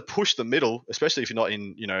if you have to push the middle, especially if you're not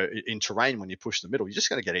in terrain when you push the middle, you're just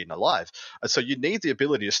going to get eaten alive. And so you need the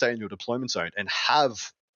ability to stay in your deployment zone and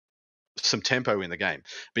have some tempo in the game,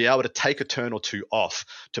 be able to take a turn or 2 off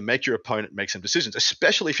to make your opponent make some decisions,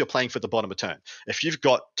 especially if you're playing for the bottom of turn. If you've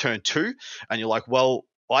got turn 2 and you're like, well,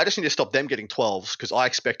 I just need to stop them getting 12s because I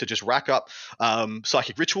expect to just rack up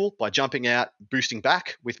Psychic Ritual by jumping out, boosting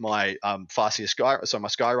back with my Farseer my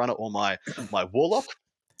Skyrunner or my Warlock.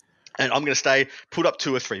 And I'm going to stay, put up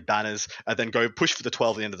 2 or 3 banners, and then go push for the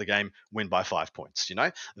 12 at the end of the game, win by 5 points,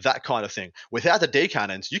 that kind of thing. Without the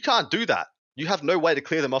D-Cannons, you can't do that. You have no way to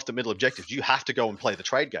clear them off the middle objectives. You have to go and play the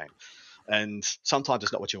trade game. And sometimes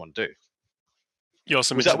it's not what you want to do. You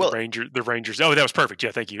also mentioned the Rangers. Oh, that was perfect.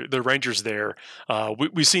 Yeah, thank you. The Rangers there.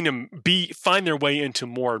 We've seen them find their way into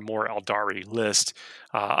more and more Aeldari list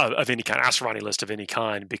of any kind, Asuryani list of any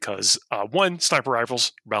kind, because one, sniper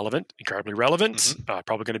rifles, relevant, incredibly relevant. Mm-hmm.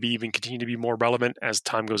 Probably going to be continue to be more relevant as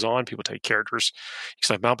time goes on. People take characters,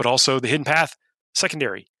 snipe them out, but also the hidden path,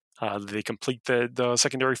 secondary. They complete the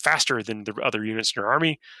secondary faster than the other units in your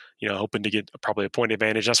army, hoping to get probably a point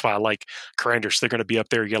advantage. That's why I like Karandras. They're going to be up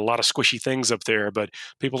there. You get a lot of squishy things up there, but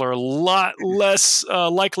people are a lot less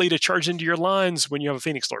likely to charge into your lines when you have a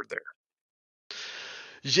Phoenix Lord there.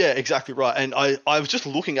 Yeah, exactly right. And I was just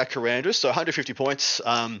looking at Karandras, so 150 points.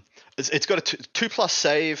 It's got a 2+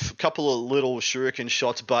 save, a couple of little shuriken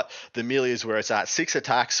shots, but the melee is where it's at. 6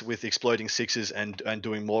 attacks with exploding 6s and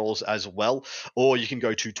doing mortals as well. Or you can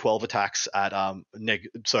go to 12 attacks at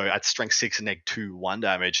at strength 6 and neg 2 1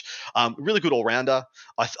 damage. Really good all rounder.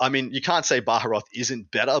 I mean, you can't say Baharoth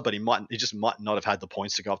isn't better, but he just might not have had the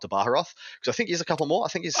points to go up to Baharoth, because I think he's a couple more.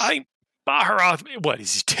 Baharoth, what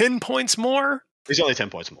is he, 10 points more? He's only 10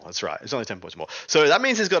 points more. That's right. He's only 10 points more. So that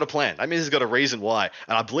means he's got a plan. That means he's got a reason why.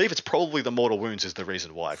 And I believe it's probably the mortal wounds is the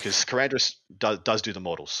reason why, because Karandras does do the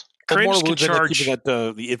mortals. Karandras can charge at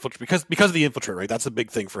the infiltrate because of the infiltrate, right? That's a big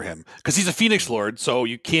thing for him because he's a Phoenix Lord, so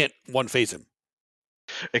you can't one phase him.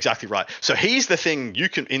 Exactly right. So he's the thing you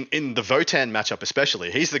can in the Votann matchup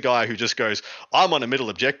especially. He's the guy who just goes, "I'm on a middle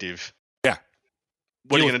objective." Yeah.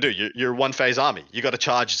 What are you going to do? You're a one-phase army. You got to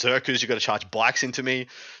charge Zerkers. You got to charge bikes into me,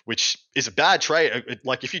 which is a bad trade.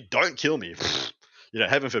 Like if you don't kill me,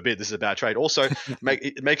 heaven forbid, this is a bad trade. Also,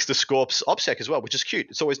 it makes the Scorps OBSEC as well, which is cute.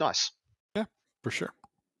 It's always nice. Yeah, for sure.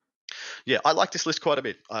 Yeah, I like this list quite a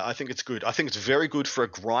bit. I think it's good. I think it's very good for a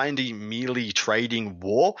grindy, melee trading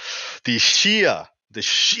war. The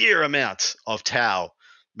sheer amount of Tau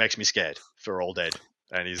makes me scared for All Dead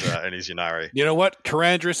and his Ynnari. You know what?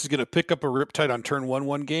 Karandris is going to pick up a Riptide on turn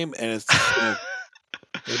 1/1 game, and it's going to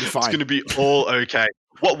be fine. It's going to be all okay.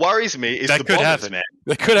 What worries me is the bombers, man.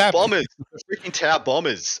 That could happen. Bombers, the freaking Tau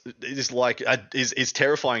bombers is like is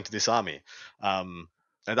terrifying to this army.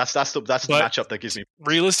 And that's the matchup that gives me.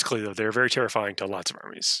 Realistically, though, they're very terrifying to lots of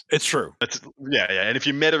armies. It's true. Yeah. And if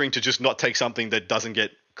you're metaing to just not take something that doesn't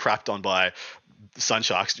get crapped on by Sun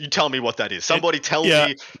Sharks, you tell me what that is. Somebody tell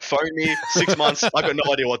me, phone me, 6 months. I've got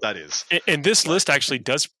no idea what that is. And this list actually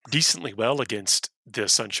does decently well against the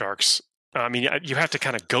Sun Sharks. I mean, you have to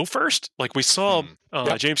kind of go first. Like we saw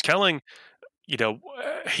James Kelling, he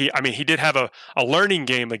did have a learning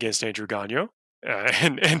game against Andrew Gagnon.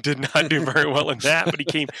 And did not do very well in that, but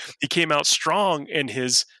he came out strong in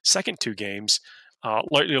his second two games,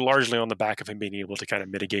 largely on the back of him being able to kind of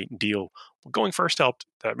mitigate and deal. Going first helped.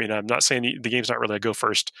 I mean, I'm not saying the game's not really a go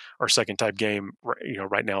first or second type game,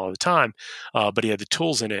 right now all the time, but he had the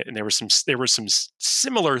tools in it, and there were some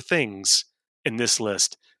similar things in this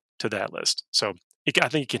list to that list. So I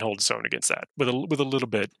think he can hold his own against that with a little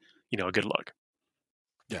bit, good luck.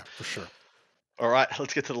 Yeah, for sure. All right,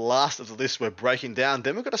 let's get to the last of the list we're breaking down.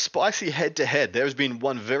 Then we've got a spicy head-to-head. There has been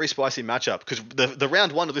one very spicy matchup because the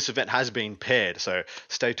round one of this event has been paired. So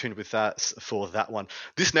stay tuned with that for that one.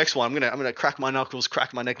 This next one, I'm gonna crack my knuckles,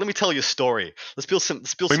 crack my neck. Let me tell you a story. Let's build some.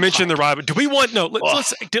 We mentioned the rival. Do we want? No.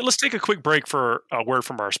 Let's take a quick break for a word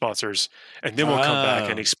from our sponsors, and then we'll come back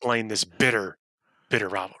and explain this bitter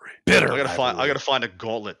rivalry. I gotta find a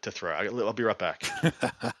gauntlet to throw. I'll be right back.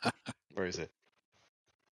 Where is it?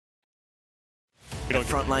 At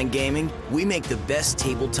Frontline Gaming, we make the best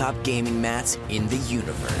tabletop gaming mats in the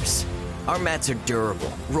universe. Our mats are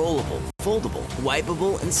durable, rollable, foldable,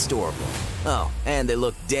 wipeable, and storable. Oh, and they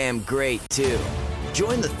look damn great, too.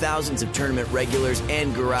 Join the thousands of tournament regulars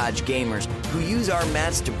and garage gamers who use our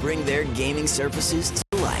mats to bring their gaming surfaces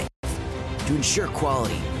to life. To ensure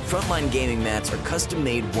quality, Frontline Gaming mats are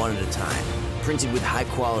custom-made one at a time, printed with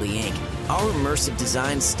high-quality ink. Our immersive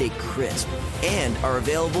designs stay crisp and are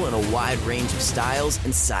available in a wide range of styles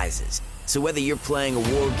and sizes. So whether you're playing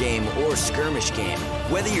a war game or skirmish game,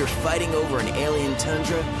 whether you're fighting over an alien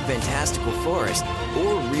tundra, fantastical forest,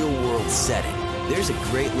 or real-world setting, there's a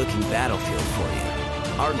great-looking battlefield for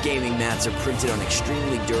you. Our gaming mats are printed on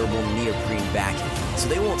extremely durable neoprene backing, so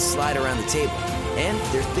they won't slide around the table, and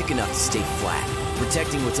they're thick enough to stay flat,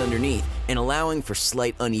 protecting what's underneath and allowing for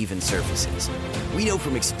slight uneven surfaces. We know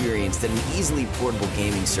from experience that an easily portable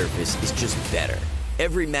gaming surface is just better.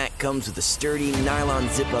 Every mat comes with a sturdy nylon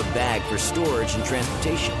zip-up bag for storage and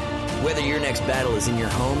transportation. Whether your next battle is in your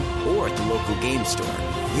home or at the local game store,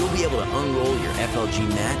 you'll be able to unroll your FLG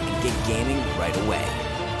mat and get gaming right away.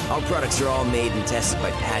 Our products are all made and tested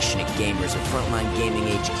by passionate gamers at Frontline Gaming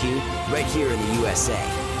HQ right here in the USA.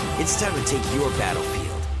 It's time to take your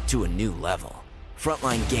battlefield to a new level.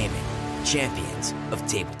 Frontline Gaming, champions of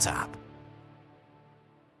tabletop.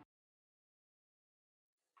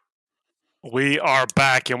 We are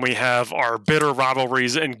back, and we have our bitter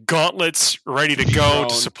rivalries and gauntlets ready to go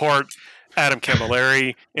to support Adam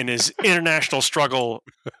Camilleri in his international struggle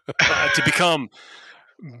to become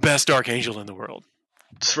best Dark Angel in the world.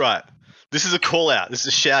 That's right. This is a call out. This is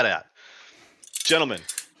a shout out, gentlemen.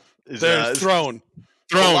 There's Throne.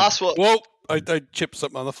 The last one. Whoa. I chipped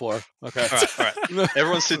something on the floor. Okay. All right.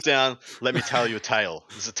 Everyone sit down. Let me tell you a tale.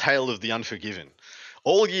 It's a tale of the unforgiven.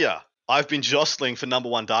 All year, I've been jostling for number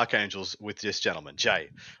one Dark Angels with this gentleman, Jay.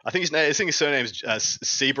 I think his surname is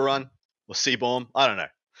Seaborn or Seaborn. I don't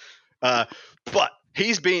know. But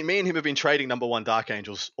me and him have been trading number one Dark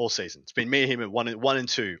Angels all season. It's been me and him at one and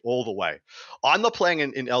two all the way. I'm not playing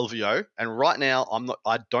in LVO, and right now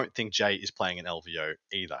I don't think Jay is playing in LVO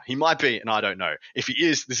either. He might be, and I don't know. If he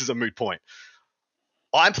is, this is a moot point.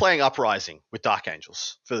 I'm playing Uprising with Dark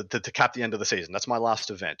Angels to cap the end of the season. That's my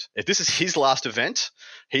last event. If this is his last event,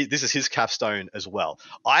 this is his capstone as well.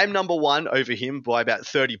 I'm number one over him by about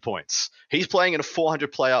 30 points. He's playing in a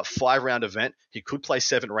 400-player 5-round event. He could play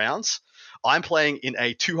 7 rounds. I'm playing in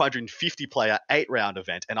a 250-player 8-round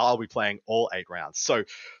event, and I'll be playing all 8 rounds. So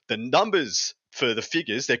the numbers for the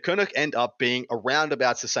figures, they're going to end up being around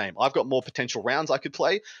about the same. I've got more potential rounds I could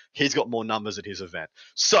play. He's got more numbers at his event.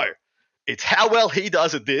 So it's how well he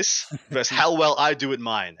does at this versus how well I do at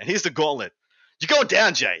mine. And here's the gauntlet. You're going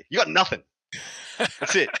down, Jay. You got nothing.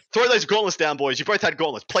 That's it. Throw those gauntlets down, boys. You both had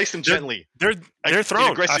gauntlets. Place them gently. They're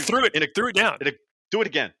thrown. I threw it down. Do it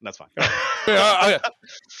again. That's fine.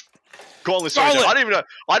 Gauntlets. Solid. I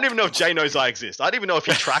don't even know if Jay knows I exist. I don't even know if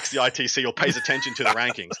he tracks the ITC or pays attention to the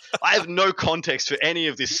rankings. I have no context for any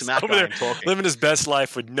of this smack guy I'm talking. Living his best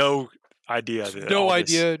life with no idea.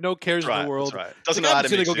 No cares in the world. That's right. Doesn't know how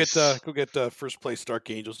to go get first place Dark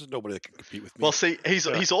Angels. There's nobody that can compete with me. Well, see,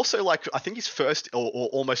 he's also like, I think he's first or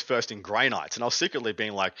almost first in Grey Knights, and I was secretly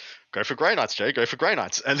being like, go for Grey Knights, Jay, go for Grey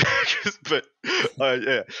Knights, and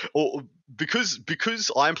because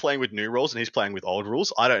I'm playing with new rules and he's playing with old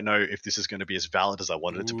rules, I don't know if this is going to be as valid as I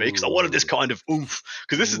wanted it to be, because I wanted this kind of oomph,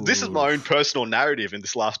 because this is my own personal narrative in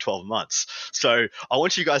this last 12 months. So I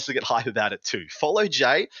want you guys to get hype about it too. Follow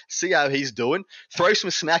Jay, see how he's doing, throw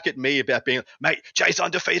some smack at me about being, mate, Jay's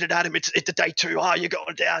undefeated at him, it's the day 2, you're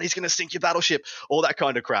going down, he's going to sink your battleship, all that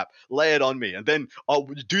kind of crap. Lay it on me, and then I'll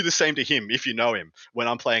do the same to him if you know him when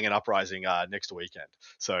I'm playing an Uprising next weekend.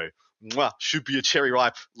 So should be a cherry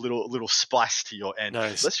ripe little spice to your end.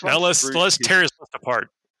 Nice. Let's tear his list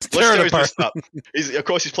apart. Of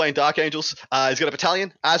course, he's playing Dark Angels. He's got a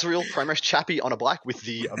battalion, Azrael, Primaris Chappie on a black with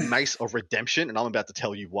the Mace of Redemption, and I'm about to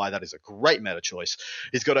tell you why that is a great meta choice.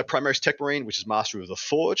 He's got a Primaris Tech Marine, which is Master of the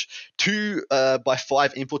Forge, 2 by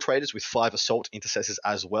 5 Infiltrators with 5 Assault Intercessors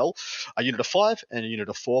as well, a unit of 5 and a unit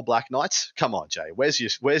of 4 Black Knights. Come on, Jay, where's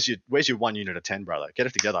your 1 unit of 10, brother? Get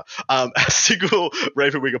it together. A single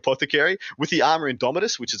Ravenwing Apothecary with the Armor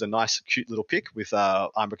Indomitus, which is a nice, cute little pick with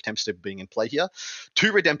Armor Tempster being in play here,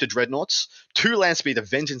 2 Redempted Dreadnoughts, 2 Landspeeder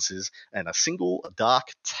Vengeances, and a single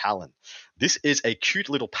Dark Talon. This is a cute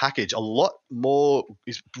little package. A lot more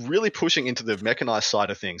is really pushing into the mechanized side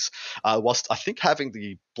of things. Whilst I think having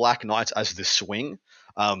the Black Knights as the swing,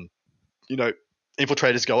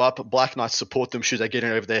 Infiltrators go up, Black Knights support them should they get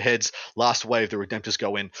in over their heads. Last wave, the Redemptors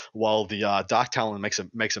go in, while the Dark Talon makes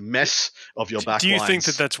a mess of your back Do you lines.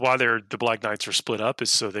 think that's why the Black Knights are split up, is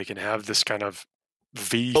so they can have this kind of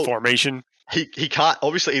V formation? He can't,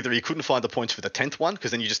 obviously, either he couldn't find the points for the 10th one,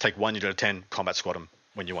 because then you just take 1 unit of 10, combat squad him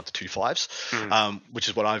when you want the 2 5s, which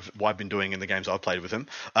is what I've been doing in the games I've played with him.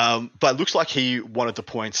 But it looks like he wanted the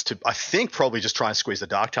points to, I think, probably just try and squeeze the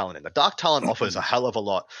Dark Talon in. The Dark Talon offers a hell of a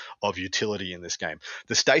lot of utility in this game.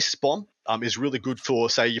 The Stasis Bomb is really good for,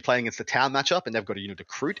 say, you're playing against the town matchup and they've got a unit of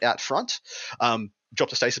Recruit out front. Drop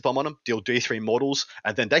the Stasis Bomb on them, deal D3 mortals,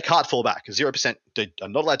 and then they can't fall back. 0%, they are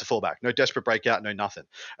not allowed to fall back. No Desperate Breakout, no nothing.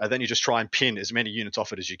 And then you just try and pin as many units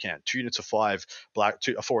off it as you can. 2 units of 5,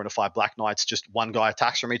 a 4 and a 5 Black Knights, just 1 guy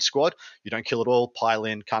attacks from each squad. You don't kill it all, pile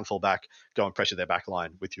in, can't fall back, go and pressure their back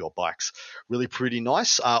line with your bikes. Really pretty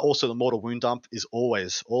nice. Also, the Mortal Wound Dump is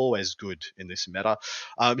always good in this meta.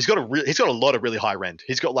 He's got a lot of really high rend.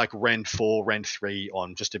 He's got like rend 4, rend 3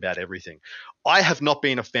 on just about everything. I have not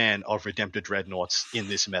been a fan of Redempted Dreadnoughts in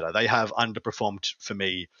this meta. They have underperformed for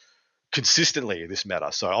me consistently this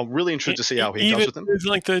meta. So I'm really interested to see how he does with them.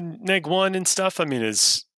 Like the Neg 1 and stuff, I mean,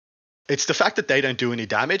 it's the fact that they don't do any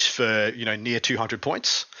damage for, near 200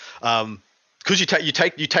 points. Because you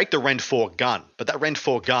take the Rend 4 gun, but that Rend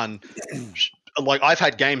 4 gun, like I've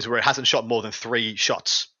had games where it hasn't shot more than 3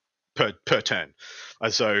 shots per turn.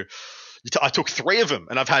 And so I took 3 of them,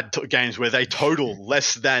 and I've had games where they total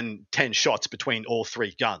less than 10 shots between all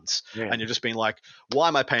 3 guns. Yeah. And you're just being like, why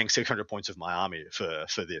am I paying 600 points of my army for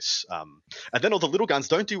this? And then all the little guns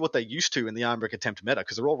don't do what they used to in the Armbrick Attempt meta,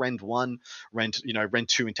 because they're all Rend 1, Rend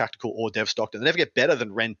 2 in tactical or dev stocked, and they never get better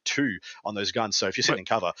than Rend 2 on those guns. So if you're sitting in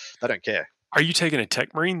cover, they don't care. Are you taking a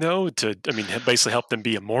Tech Marine, though, to basically help them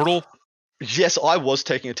be immortal? Yes, I was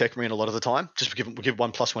taking a Tech Marine a lot of the time, just to give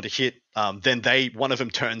 1+1 to hit. Then one of them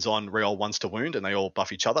turns on reroll 1s to wound, and they all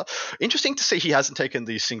buff each other. Interesting to see he hasn't taken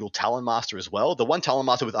the single Talon Master as well. The one Talon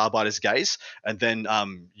Master with Arbiter's Gaze, and then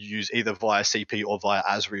use either via CP or via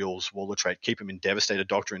Azrael's Waller trait. Keep him in Devastator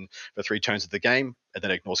Doctrine for 3 turns of the game, and then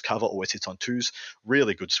ignores cover, always hits on 2s.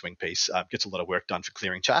 Really good swing piece. Gets a lot of work done for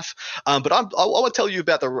clearing chaff. But I want to tell you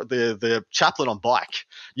about the Chaplain on bike.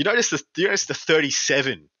 You notice the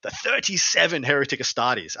 37 Heretic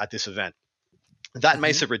Astartes at this event. That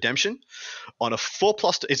Mace of Redemption on a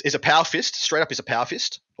 4+ is a Power Fist. Straight up is a Power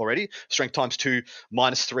Fist already. Strength times 2,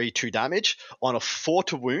 -3, 2 damage. On a 4+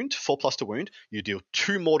 to wound, you deal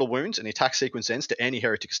 2 mortal wounds, and the attack sequence ends to any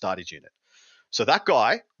Heretic Astartes unit. So that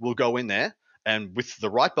guy will go in there And with the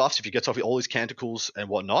right buffs, if he gets off all his canticles and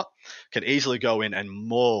whatnot, can easily go in and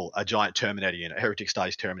maul a giant Terminator unit, a Heretic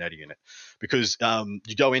Stage Terminator unit. Because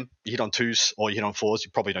you go in, you hit on 2s or you hit on 4s.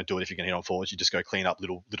 You probably don't do it if you're going to hit on 4s. You just go clean up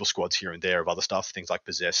little squads here and there of other stuff, things like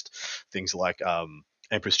Possessed, things like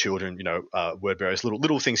Emperor's Children, word bearers,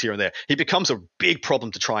 little things here and there. He becomes a big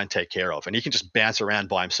problem to try and take care of, and he can just bounce around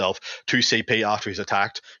by himself, 2 CP after he's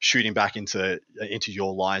attacked, shooting back into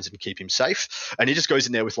your lines and keep him safe. And he just goes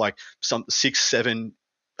in there with like some 6-7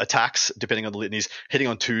 attacks, depending on the litanies. Hitting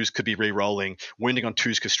on 2s could be re-rolling, wounding on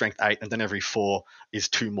 2s could strength 8, and then every 4 is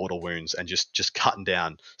 2 mortal wounds, and just cutting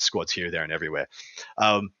down squads here, there, and everywhere.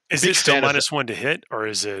 Is it still -1 to hit, or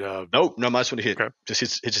is it? No -1 to hit. Okay. It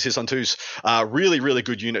just hits on 2s. Really, really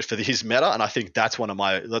good unit for his meta, and I think that's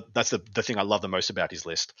that's the thing I love the most about his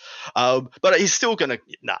list. But he's still gonna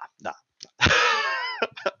nah.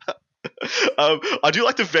 I do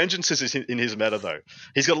like the vengeances in his meta though.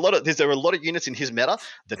 He's got there are a lot of units in his meta.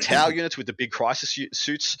 The Tau units with the big crisis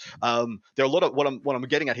suits. There are a lot of what I'm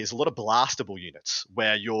getting at here is a lot of blastable units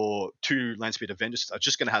where your 2 land speed Avengers are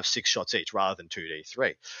just going to have 6 shots each rather than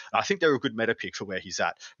 2d3. I think they're a good meta pick for where he's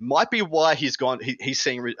at. Might be why he's gone. He's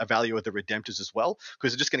seeing a value of the Redemptors as well,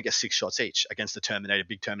 because they're just going to get 6 shots each against the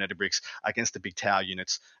big Terminator bricks, against the big Tau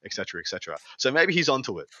units, etc., etc. So maybe he's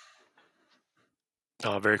onto it.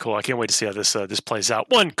 Oh, very cool. I can't wait to see how this plays out.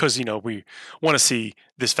 One, because, we want to see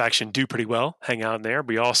this faction do pretty well, hang out in there.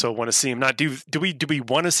 We also want to see him not do we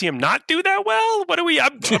want to see him not do that well? What do we?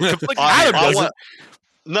 I'm conflicted. I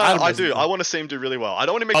do. I want to see him do really well. I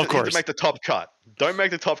don't want to make the top cut. Don't make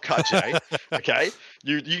the top cut, Jay. Okay?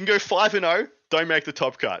 You can go 5-0. Don't make the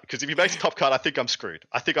top cut, because if he makes the top cut, I think I'm screwed.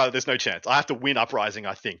 I think there's no chance. I have to win Uprising,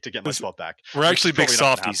 I think, to get my spot back. We're actually big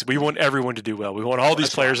softies. We want everyone to do well. We want all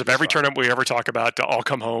these players of every tournament we ever talk about to all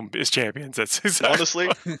come home as champions. That's exactly. Honestly,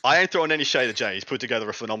 I ain't throwing any shade at Jay. He's put together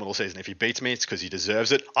a phenomenal season. If he beats me, it's because he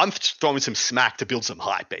deserves it. I'm throwing some smack to build some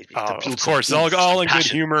hype, baby. Of course, all in good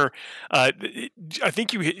humor. I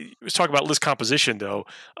think you was talking about list composition though.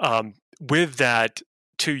 With that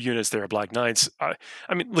 2 units there, Black Knights. I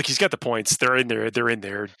mean, look, he's got the points. They're in there.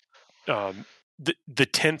 The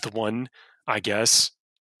 10th one, I guess.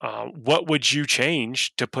 What would you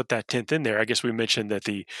change to put that 10th in there? I guess we mentioned that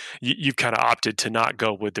you've kind of opted to not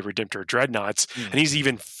go with the Redemptor Dreadnoughts, and he's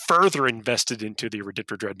even further invested into the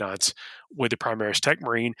Redemptor Dreadnoughts with the Primaris Tech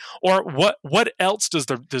Marine. Or what else does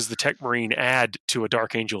the Tech Marine add to a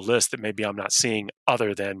Dark Angel list that maybe I'm not seeing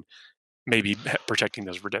other than maybe protecting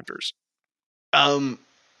those Redemptors?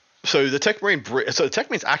 So the Tech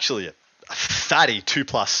Marine's actually a fatty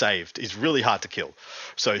 2+ saved. Is really hard to kill.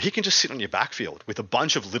 So he can just sit on your backfield with a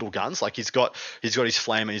bunch of little guns. Like he's got his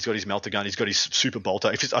Flamer, he's got his Melter Gun, he's got his Super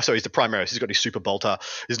Bolter. He's the Primaris. He's got his Super Bolter.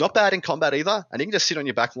 He's not bad in combat either, and he can just sit on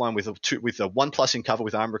your back line with a 1+ in cover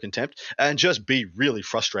with Armor of Contempt and just be really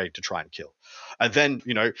frustrated to try and kill. And then,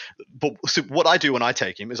 but so what I do when I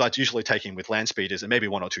take him is I usually take him with Land Speeders and maybe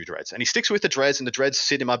 1 or 2 Dreads. And he sticks with the Dreads, and the Dreads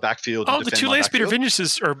sit in my backfield. Oh, the 2 Land Speeder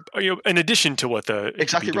Vengeances are in addition to what the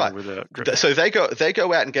exactly right. So they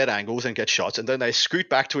go out and get angles and get shots, and then they scoot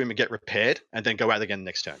back to him and get repaired, and then go out again the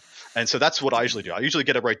next turn. And so that's what I usually do. I usually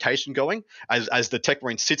get a rotation going as the Tech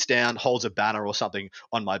Marine sits down, holds a banner or something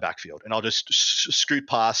on my backfield, and I'll just scoot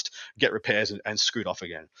past, get repairs, and scoot off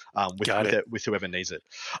again with whoever needs it.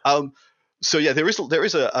 So yeah, there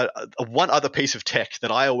is a one other piece of tech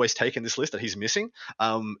that I always take in this list that he's missing,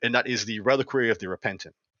 and that is the Reliquary of the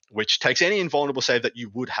Repentant, which takes any invulnerable save that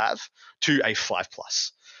you would have to a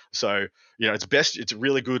 5+. So it's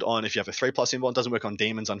really good on if you have a 3+ invuln. It doesn't work on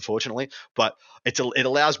demons, unfortunately, but it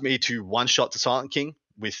allows me to one-shot the Silent King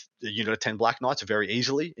with a unit of 10 Black Knights very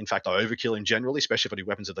easily. In fact, I overkill him generally, especially for the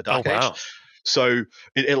Weapons of the Dark Age. So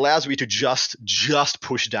it allows me to just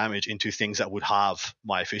push damage into things that would halve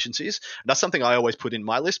my efficiencies. And that's something I always put in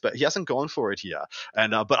my list, but he hasn't gone for it here.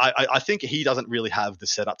 And but I think he doesn't really have the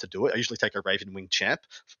setup to do it. I usually take a Raven Wing Champ,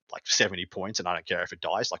 like 70 points, and I don't care if it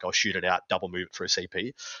dies. Like I'll shoot it out, double move it for a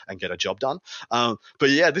CP, and get a job done.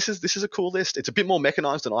 But yeah, this is a cool list. It's a bit more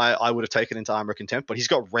mechanized than I would have taken into Armor of Contempt, but he's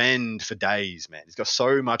got rend for days, man. He's got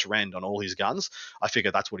so much rend on all his guns. I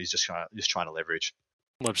figure that's what he's just trying to leverage.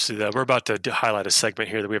 Love to see that. We're about to highlight a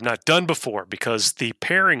segment here that we have not done before, because the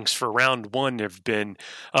pairings for round 1 have been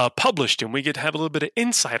published, and we get to have a little bit of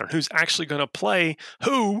insight on who's actually going to play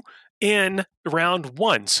who in round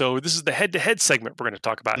 1. So this is the head-to-head segment we're going to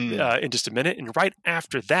talk about in just a minute. And right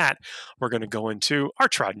after that, we're going to go into our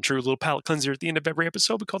tried and true little palate cleanser at the end of every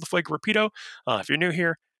episode we call the Fuego Rapido. If you're new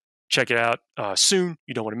here, check it out soon.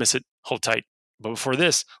 You don't want to miss it. Hold tight. But before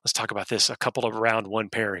this, let's talk about a couple of round 1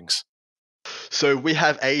 pairings. So we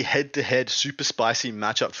have a head-to-head super spicy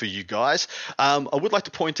matchup for you guys. I would like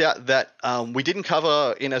to point out that we didn't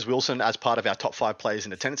cover Inez Wilson as part of our top 5 players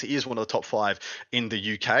in attendance. He is one of the top 5 in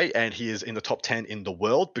the UK, and he is in the top 10 in the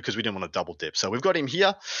world because we didn't want to double dip. So we've got him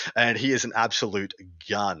here, and he is an absolute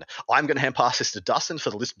gun. I'm going to hand pass this to Dustin for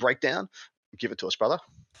the list breakdown. Give it to us, brother.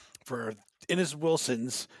 For Inez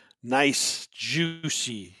Wilson's nice,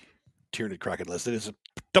 juicy Tyranid Kraken list, it is a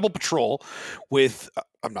double patrol with,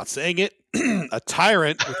 I'm not saying it, a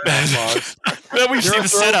tyrant with bad laws. We see the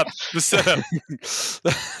setup. The setup.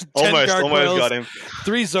 Almost got him.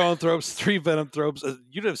 3 Zoanthropes, 3 Venom Thropes, a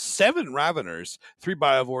unit of 7 Raveners, 3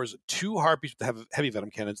 Biovores, 2 Harpies that have heavy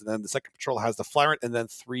Venom cannons, and then the second patrol has the Flyrant, and then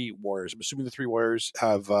 3 Warriors. I'm assuming the 3 Warriors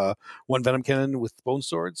have 1 Venom cannon with Bone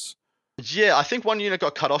Swords. Yeah, I think one unit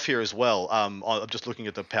got cut off here as well. I'm just looking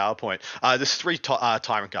at the PowerPoint. There's 3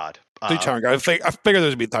 Tyrant Guard. 3 Tyrant Guard. I figured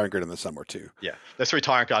there's be a Tyrant Guard in there somewhere too. Yeah, there's 3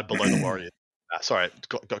 Tyrant Guard below the Warrior. Sorry, it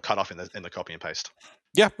got cut off in the copy and paste.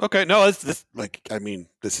 Yeah. Okay. No, this is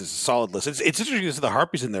a solid list. It's interesting to see the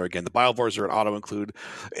Harpies in there again. The Biovores are an auto include,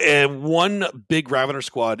 and one big Ravener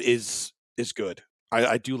squad is good.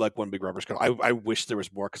 I do like one big Ravener squad. I wish there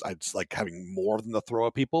was more because I just like having more than the throw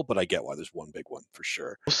at people, but I get why there's one big one for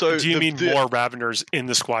sure. So do you mean more Raveners in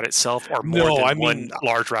the squad itself, or more than one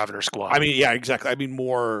large Ravener squad? I mean, yeah, exactly. I mean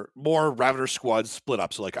more Ravener squads split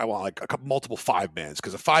up. So like I want like multiple 5-mans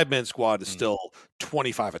because a 5-man squad is still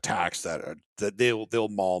 25 attacks that they'll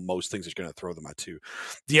maul most things that you're going to throw them at too.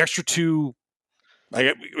 The extra 2.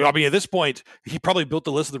 I mean, at this point, he probably built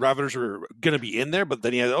the list of the Raveners were going to be in there, but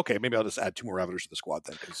then he had, okay, maybe I'll just add 2 more Raveners to the squad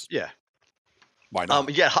then. Yeah. Why not?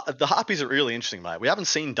 The Harpies are really interesting, mate. We haven't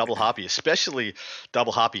seen double Harpy, especially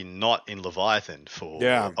double Harpy not in Leviathan for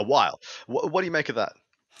a while. What do you make of that?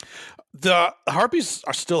 The Harpies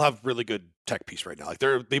still have really good tech piece right now. Like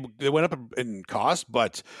they went up in cost,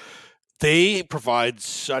 but they provide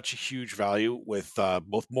such a huge value with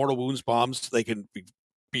both mortal wounds bombs. They can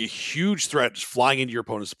be a huge threat just flying into your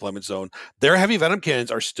opponent's deployment zone. Their heavy venom cannons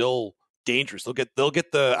are still dangerous. They'll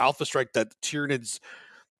get the alpha strike that Tyranids,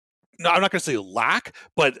 no, I'm not going to say lack,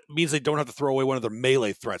 but it means they don't have to throw away one of their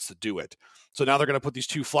melee threats to do it. So now they're going to put these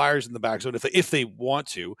 2 flyers in the back zone if they want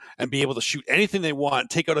to, and be able to shoot anything they want,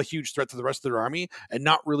 take out a huge threat to the rest of their army, and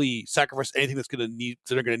not really sacrifice anything they're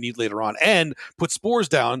going to need later on, and put spores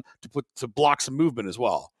down to block some movement as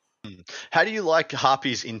well. How do you like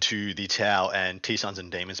Harpies into the Tau and T-Sons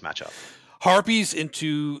and Demons matchup? Harpies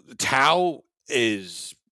into Tau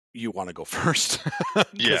is you want to go first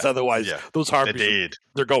because otherwise those Harpies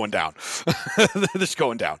they're going down. They're just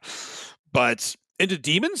going down. But into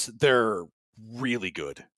Demons, they're really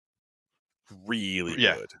good. Really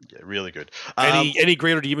good. Yeah, really good. Any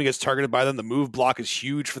greater demon gets targeted by them. The move block is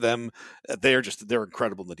huge for them. They're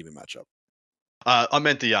incredible in the demon matchup. I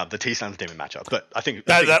meant the T-Sons Demon matchup, but I think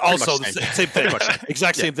that also the same thing,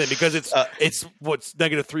 exact same thing because it's what's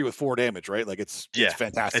 -3 with 4 damage, right? Like it's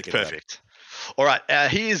fantastic. It's perfect. All right,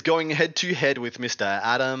 he is going head-to-head with Mr.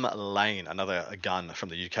 Adam Lane, another gun from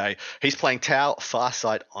the UK. He's playing Tau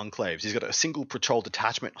Farsight Enclaves. He's got a single patrol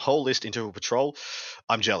detachment, whole list into a patrol.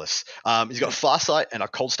 I'm jealous. He's got Farsight and a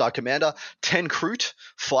Cold Star Commander, 10 Kroot,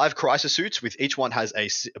 5 Crisis Suits, with each one has a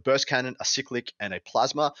burst cannon, a cyclic, and a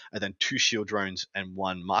plasma, and then 2 shield drones and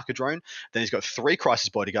 1 marker drone. Then he's got 3 Crisis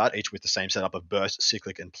Bodyguard, each with the same setup of burst,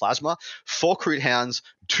 cyclic, and plasma, 4 Kroot Hounds,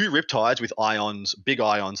 2 Riptides with ions, big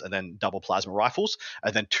ions, and then double plasma rifles,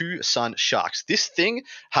 and then 2 Sun Sharks. This thing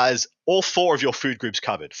has all 4 of your food groups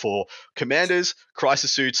covered for Commanders,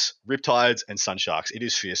 Crisis Suits, Riptides, and Sun Sharks. It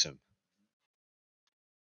is fearsome.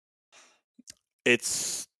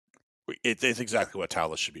 It's exactly what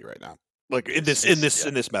Tau should be right now. Like in this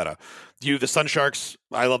meta, the Sun Sharks.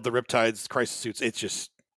 I love the Riptides, Crisis Suits.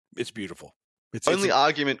 It's beautiful. Only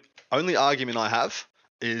argument I have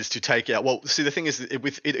is to take out. Well, see, the thing is,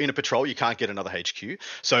 in a patrol, you can't get another HQ.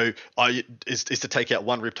 So is to take out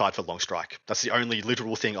 1 Riptide for long strike. That's the only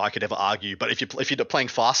literal thing I could ever argue. But if you're playing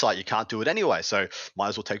Farsight, you can't do it anyway. So might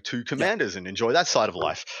as well take 2 commanders and enjoy that side of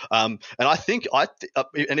life. And I think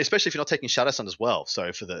and especially if you're not taking Shadow Sun as well.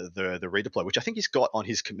 So for the redeploy, which I think he's got on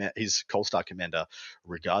his Cold Star Commander,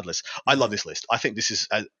 regardless. I love this list. I think this is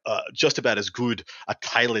just about as good a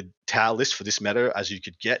tailored Tau list for this meta as you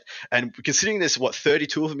could get. And considering there's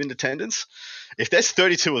 32 of them in attendance, if there's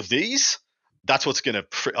 32 of these, that's what's going to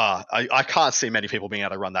I can't see many people being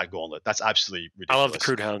able to run that gauntlet. That's absolutely ridiculous. I love the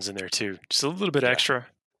Kroot Hounds in there too, just a little bit extra.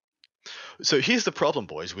 So here's the problem,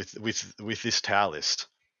 boys, with this Tau list.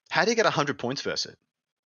 How do you get 100 points versus it?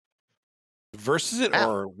 Versus it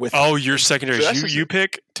or with your secondary you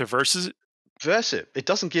pick to versus it? Versus it. It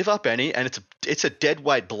doesn't give up any, and it's a dead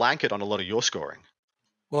weight blanket on a lot of your scoring.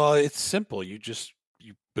 Well, it's simple. You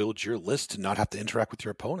build your list to not have to interact with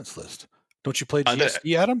your opponent's list. Don't you play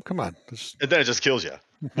GSD, Adam? Come on. And then it just kills you.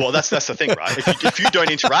 Well, that's the thing, right? If you don't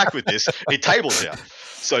interact with this, it tables you.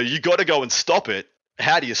 So you got to go and stop it.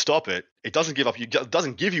 How do you stop it? It doesn't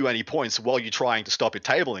doesn't give you any points while you're trying to stop it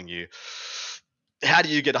tabling you. How do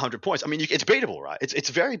you get 100 points? I mean, it's beatable, right? It's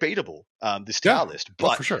very beatable. This tower list,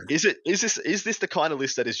 but for sure. Is this the kind of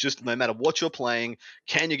list that is just no matter what you're playing,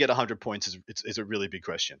 can you get 100 points? Is a really big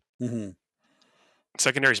question. Mm-hmm.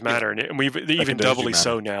 Secondaries matter, and we've even doubly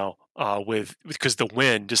so now because the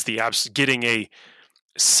win, just the getting a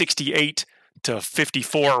 68 to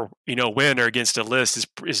 54, winner against a list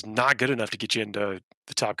is not good enough to get you into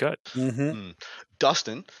the top cut. Mm-hmm.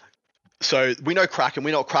 Dustin, so we know Kraken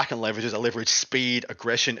leverages a leverage speed,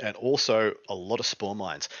 aggression, and also a lot of spore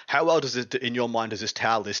mines. How well in your mind, does this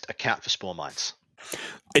tower list account for spore mines?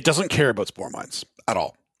 It doesn't care about spore mines at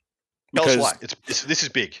all. Tell us why. This is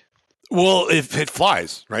big. Well, if it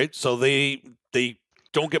flies, right? So they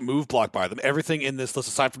don't get move blocked by them. Everything in this list,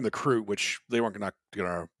 aside from the crew, which they weren't going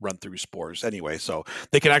to run through spores anyway, so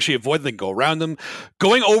they can actually avoid them and go around them.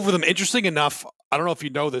 Going over them, interesting enough, I don't know if you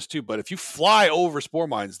know this too, but if you fly over spore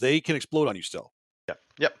mines, they can explode on you still.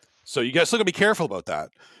 Yep. So you guys still got to be careful about that.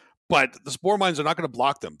 But the spore mines are not going to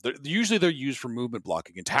block them. Usually they're used for movement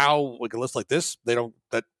blocking. And Tau, like a list like this, they don't.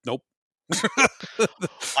 Nope.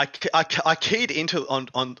 I keyed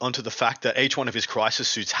onto the fact that each one of his crisis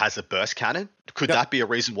suits has a burst cannon. Could that be a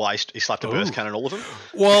reason why he slapped a burst cannon on all of them?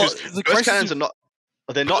 Well, because the burst cannons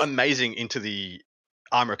they're not amazing into the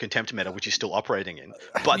armor contempt meta, which he's still operating in.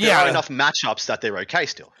 But there are enough matchups that they're okay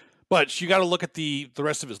still. But you got to look at the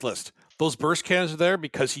rest of his list. Those burst cannons are there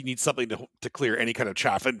because he needs something to clear any kind of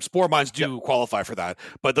chaff, and spore mines do qualify for that.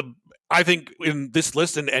 But I think in this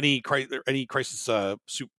list, in any crisis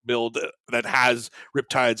suit build that has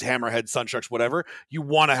Riptides, Hammerhead, Sunsharks, whatever, you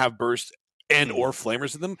want to have burst and or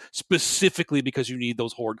flamers in them, specifically because you need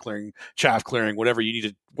those horde clearing, chaff clearing, whatever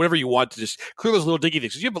you want to just clear those little diggy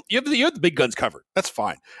things. You have the big guns covered. That's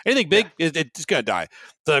fine. Anything big, it's going to die.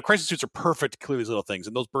 The crisis suits are perfect to clear these little things,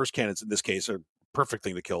 and those burst cannons in this case are perfect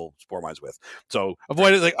thing to kill spore mines with. So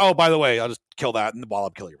avoid it. Like, oh, by the way, I'll just kill that, and while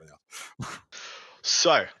I'm killing everything else.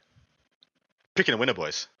 So, picking a winner,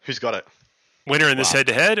 boys. Who's got it? Winner in this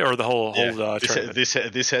head-to-head, or the whole tournament?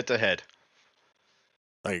 This head-to-head.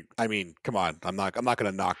 Like, I mean, come on. I'm not going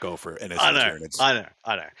to not go for NS. I know.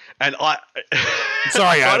 And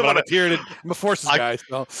sorry, I'm a Forces guy.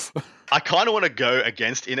 So. I kind of want to go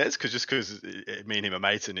against Inez because me and him are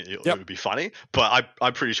mates and it would be funny. But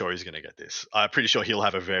I'm pretty sure he's going to get this. I'm pretty sure he'll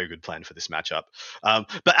have a very good plan for this matchup.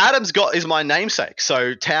 But Adam's is my namesake,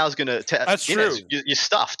 so Tau's going to. That's Inez, true. You're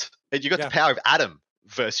stuffed. You got the power of Adam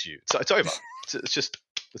versus you. So it's over.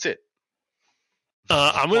 That's it.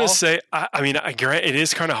 I'm going to say, it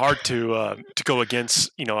is kind of hard to go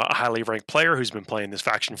against, a highly ranked player who's been playing this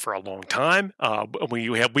faction for a long time.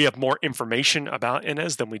 We have more information about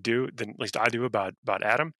Inez than at least I do about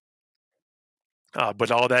Adam.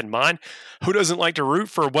 But all that in mind, who doesn't like to root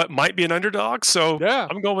for what might be an underdog? So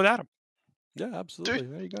I'm going with Adam. Yeah, absolutely.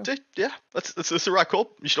 There you go. That's the right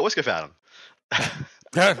call. You should always go for Adam.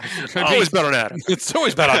 Always bet on Adam. It's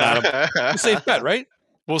always bet on Adam. Safe bet, right?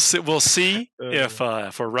 We'll see if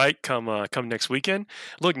we're right come next weekend.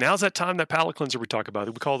 Look, now's that time, that palate cleanser we talk about.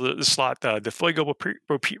 We call the slot the Fuego.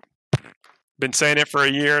 Been saying it for a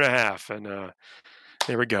year and a half, and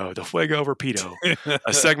there we go. The Fuego Rapido,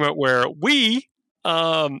 a segment where we,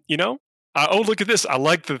 look at this. I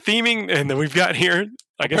like the theming, and then we've got here.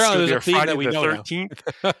 I guess it's going to be Friday the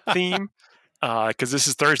 13th theme. Because this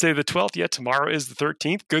is Thursday the 12th. Yeah, tomorrow is the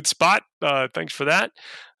 13th. Good spot. Thanks for that.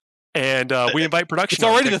 And we invite production. It's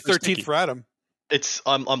already the 13th for Adam.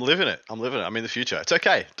 I'm living it. I'm in the future. It's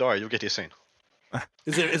okay. Don't worry, you'll get here soon.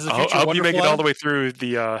 Is the future I hope you make it all the way way through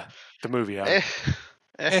the movie. Will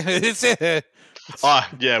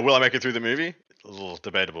I make it through the movie? A little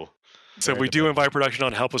debatable. So we do invite production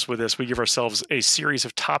on to help us with this. We give ourselves a series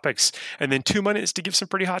of topics and then 2 minutes to give some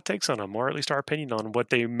pretty hot takes on them, or at least our opinion on what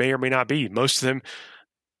they may or may not be. Most of them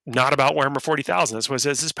not about Warhammer 40,000. That's what it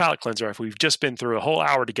says. This is Palate Cleanser. If we've just been through a whole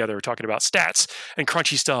hour together talking about stats and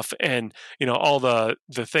crunchy stuff and, all the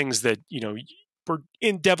things that, we're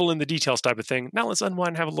devil in the details type of thing. Now let's unwind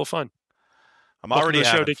and have a little fun. I'm already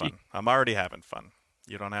having fun.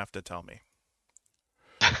 You don't have to tell me.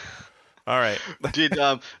 All right.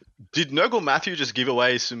 Did Nurgle Matthew just give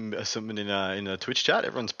away some in a Twitch chat?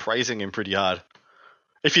 Everyone's praising him pretty hard.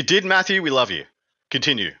 If you did, Matthew, we love you.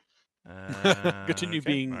 Continue. Continue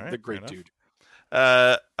being the great dude.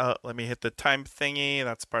 Let me hit the time thingy.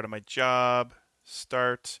 That's part of my job.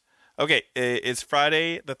 Start. Okay, is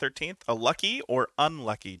Friday the 13th a lucky or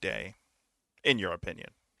unlucky day, in your opinion?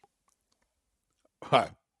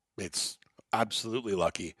 It's absolutely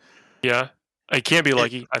lucky. Yeah, it can be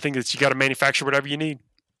lucky. I think it's you got to manufacture whatever you need.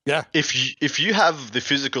 Yeah. If you have the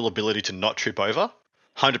physical ability to not trip over,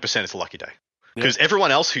 100% it's a lucky day. Because everyone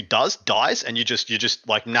else who dies, and you're just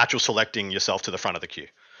like natural selecting yourself to the front of the queue.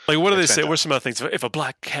 Like, what do they say? What's some other things? If a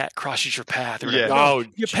black cat crosses your path, Yeah. no,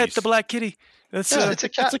 you pet the black kitty. It's a cat. It's a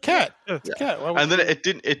cat. It's a cat. And then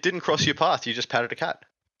it didn't cross your path. You just patted a cat.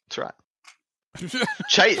 That's right.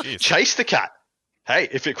 Chase the cat. Hey,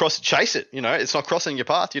 if it crosses, chase it. It's not crossing your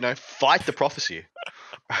path. Fight the prophecy.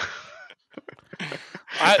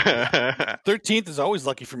 13th is always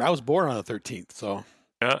lucky for me. I was born on the 13th, so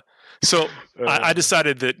yeah. So I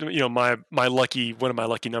decided that my lucky one of my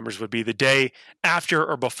lucky numbers would be the day after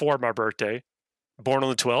or before my birthday, born on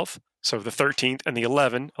the 12th. So the 13th and the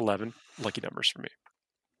 11 lucky numbers for me.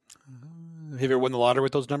 Have you ever won the lottery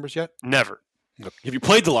with those numbers yet? Never. Have you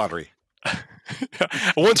played the lottery?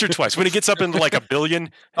 Once or twice. When it gets up into like $1 billion,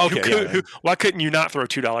 okay. Why couldn't you not throw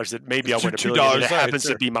 $2 that maybe I win $1 billion? It happens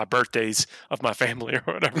to be my birthdays of my family or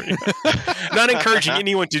whatever. Not encouraging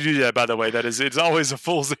anyone to do that, by the way. It's always a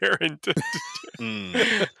fool's errand.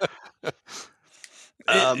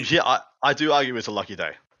 I do argue it's a lucky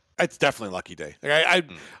day. It's definitely a lucky day. Like,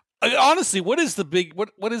 I honestly, what is the big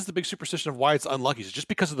superstition of why it's unlucky? Is it just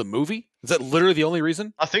because of the movie? Is that literally the only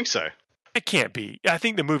reason? I think so. It can't be. I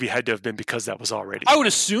think the movie had to have been because that was already. I would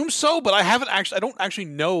assume so, but I don't actually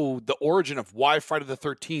know the origin of why Friday the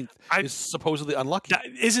 13th is supposedly unlucky.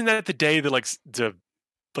 Isn't that the day that the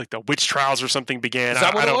witch trials or something began? Is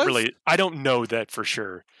that what I don't know that for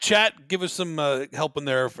sure. Chat, give us some help in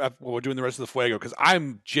there while we're doing the rest of the Fuego, because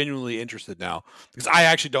I'm genuinely interested now, because I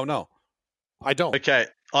actually don't know. I don't. Okay,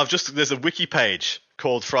 there's a wiki page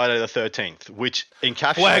called Friday the 13th, which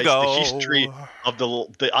encapsulates the history of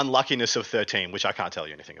the unluckiness of 13, which I can't tell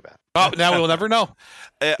you anything about. Oh, now we'll never know.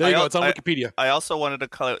 There you go. It's on Wikipedia. I also wanted to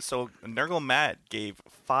call it. So Nurgle Matt gave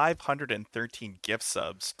 513 gift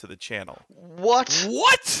subs to the channel. What?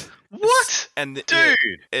 And dude,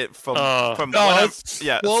 from freaking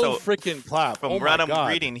clap. From what I'm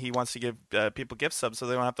reading, he wants to give people gift subs so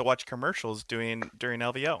they don't have to watch commercials during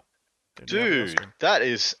LVO. Dude, that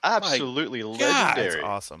is absolutely legendary. That's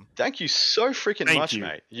awesome. Thank you so freaking much,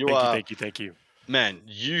 mate. Thank you. Man,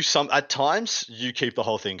 at times you keep the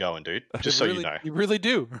whole thing going, dude. Just so you know. You really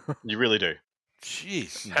do. You really do.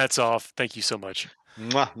 Jeez. Hats off. Thank you so much.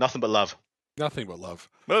 Mwah, nothing but love. Nothing but love.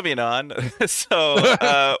 Moving on.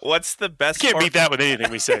 So, what's the best? Can't beat that with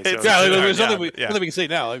anything we say. So. There's nothing we can say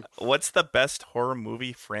now. What's the best horror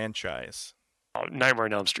movie franchise? Nightmare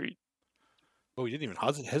on Elm Street. Oh, you didn't even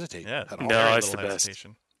hesitate. Yeah, no, it's the best.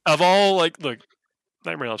 Of all, look,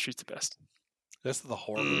 Nightmare on Elm Street's the best. That's the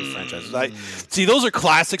horror movie franchises. See, those are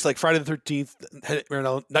classics, like Friday the 13th,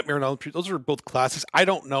 Nightmare on Elm Street. Those are both classics. I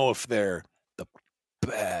don't know if they're the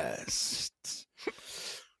best.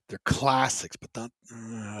 They're classics, but not.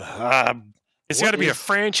 It's got to be a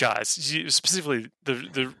franchise. Specifically,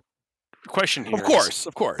 the question here. Of course.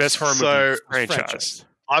 Best horror movie franchise.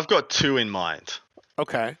 I've got two in mind.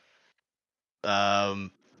 Okay. The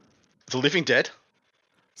Living Dead.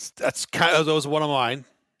 That was one of mine.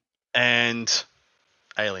 And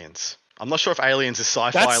Aliens. I'm not sure if Aliens is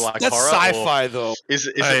sci-fi horror. That's sci-fi though. Is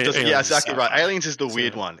it? Yeah, exactly right. Aliens is the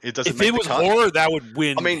weird one. It doesn't. If it was horror, that would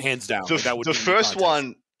win. Hands down. The first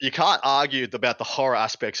one, you can't argue about the horror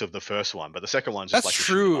aspects of the first one, but the second one's just that's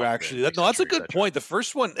true. Actually, that's a good point. The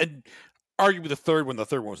first one, and arguably the third one. The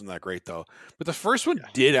third one wasn't that great though, but the first one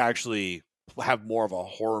did actually have more of a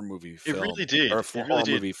horror movie feel. It really did. Or a horror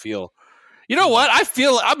movie feel. You know what?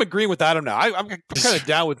 I'm agreeing with Adam now. I'm kind of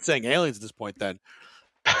down with saying Aliens at this point then.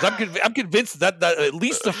 I'm convinced that at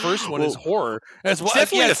least the first one is horror. As well. It's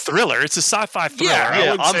definitely a thriller. It's a sci-fi thriller. Yeah,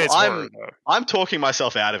 I wouldn't say it's horror. I'm talking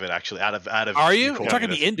myself out of it, actually. Out of. Are you? You're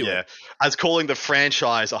talking me into it. As calling the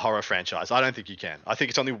franchise a horror franchise. I don't think you can. I think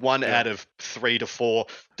it's only one out of 3 to 4.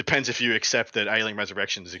 Depends if you accept that Alien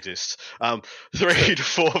Resurrections exists. 3 to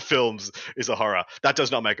 4 films is a horror. That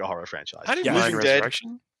does not make a horror franchise. How did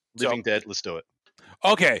Living Dead. Let's do it.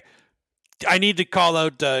 Okay. I need to call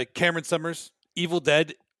out Cameron Summers. Evil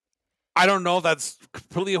Dead. I don't know if that's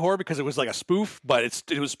completely a horror because it was like a spoof, but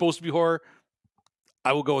it was supposed to be horror.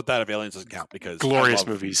 I will go with that if Aliens doesn't count because glorious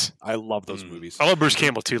movies. I love those movies. I love Bruce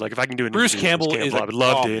Campbell too. Like if I can do an Bruce Campbell is I would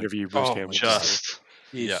love to interview Bruce Campbell.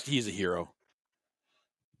 He's a hero.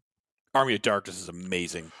 Army of Darkness is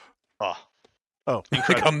amazing. Oh,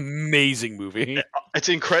 like amazing movie. It's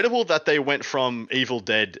incredible that they went from Evil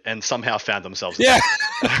Dead and somehow found themselves. Yeah.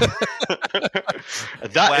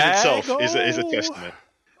 That in itself is a testament.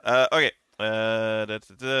 Okay.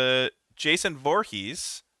 Jason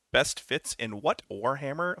Voorhees best fits in what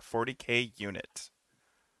Warhammer 40k unit?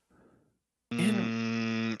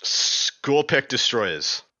 Scorpec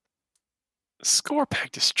Destroyers.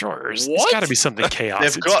 Scorpec Destroyers. What? It's got to be something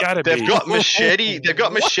chaos. They've got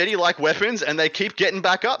machete-like weapons, and they keep getting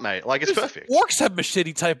back up, mate. Like, it's perfect. Orcs have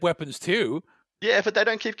machete-type weapons, too. Yeah, but they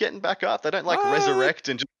don't keep getting back up. They don't, resurrect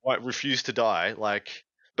and just refuse to die. Like...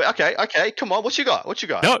 But okay, come on. What you got?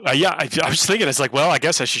 No, I was thinking, it's like, well, I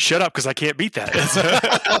guess I should shut up because I can't beat that.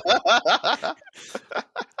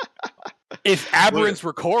 If Aberrants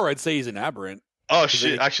were core, I'd say he's an Aberrant. Oh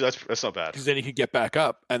shit! Actually, that's not bad. Because then he could get back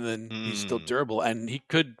up, and then he's still durable, and he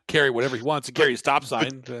could carry whatever he wants. To carry a stop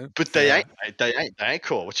sign. But they ain't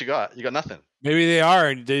cool. What you got? You got nothing. Maybe they are,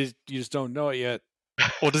 and you just don't know it yet.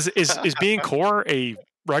 Well, is being core a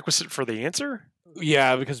requisite for the answer?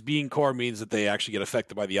 Yeah, because being core means that they actually get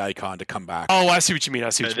affected by the icon to come back. Oh, I see what you mean.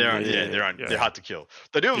 They're hard to kill.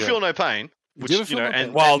 They do feel no pain. Which,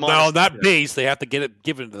 on that base, they have to get it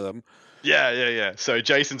given to them. Yeah. So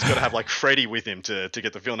Jason's got to have like Freddy with him to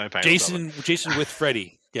get the feel no pain. Jason with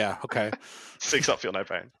Freddy. Yeah. Okay. 6 up feel no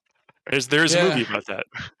pain. There's a movie about that.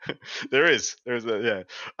 There's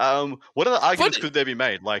what other arguments could there be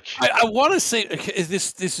made? Like I want to say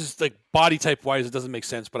this is like body type wise, it doesn't make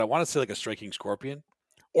sense, but I want to say like a striking scorpion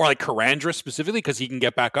or like Karandra specifically because he can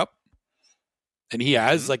get back up, and he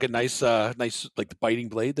has like a nice like the biting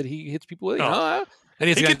blade that he hits people with. And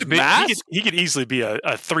he could easily be a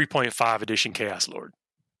 3.5 edition Chaos Lord.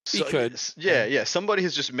 He could. Yeah. Somebody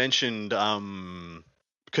has just mentioned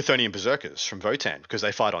Chthonian Berserkers from Votann because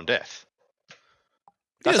they fight on death.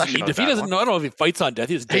 He doesn't know. I don't know if he fights on death.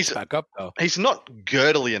 He just gets back up though. He's not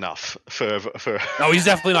girdly enough for. No, he's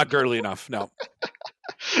definitely not girdly enough. No.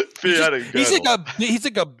 He's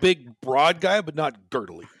like a big broad guy, but not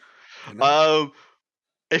girdly. You know?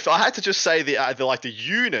 If I had to just say the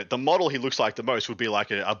unit, the model he looks like the most would be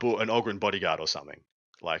like an Ogryn bodyguard or something.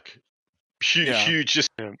 Like huge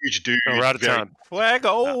dude. We're out of time.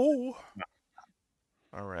 Fuego.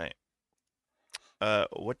 All right.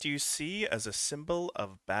 What do you see as a symbol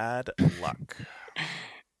of bad luck?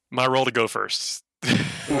 My role to go first.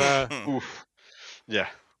 Oof. Yeah.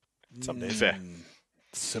 Someday. Fair.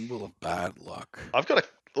 Symbol of bad luck. I've got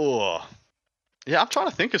I'm trying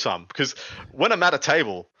to think of some because when I'm at a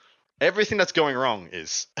table, everything that's going wrong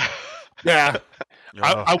is. Yeah.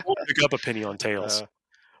 I won't pick up a penny on tails.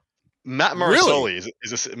 Matt Morosoli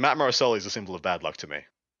is a symbol of bad luck to me.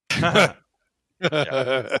 Yeah.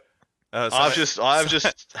 I've just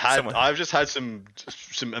had some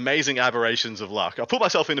amazing aberrations of luck. I put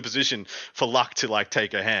myself in a position for luck to like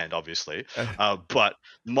take a hand, obviously. But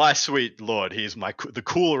my sweet lord, he's the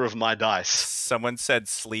cooler of my dice. Someone said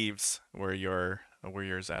sleeves were yours,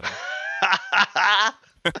 Adam.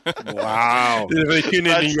 Wow. If they tune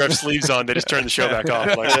in and you have sleeves on, they just turn the show back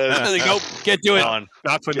off. Like, there you go. Get to it.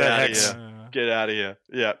 Not putting that hex. Get out of here.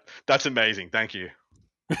 Yeah, that's amazing. Thank you.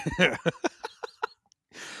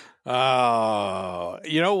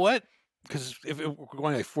 You know what? Because if we're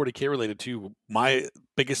going like 40k related to, my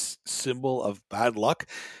biggest symbol of bad luck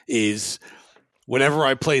is whenever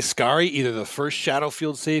I play Skari, either the first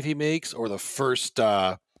Shadowfield save he makes or the first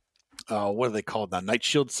what are they called now? Night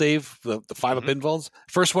Shield save, the 5 up invulns.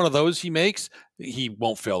 First one of those he makes, he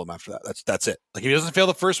won't fail them after that. That's it. Like if he doesn't fail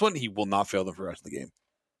the first one, he will not fail them for the rest of the game.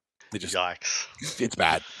 Yikes. It's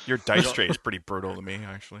bad. Your dice tray is pretty brutal to me,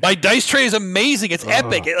 actually. My dice tray is amazing. It's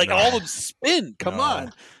epic. All of them spin. Come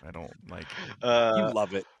on. I don't like it. You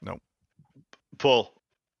love it. No. Paul,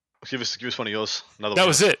 give us one of yours. That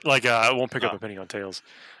was it. Like I won't pick up a penny on tails.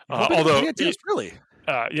 Although tails, really.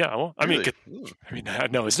 Yeah. Well, I mean,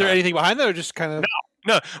 no. Is there anything behind that, or just kind of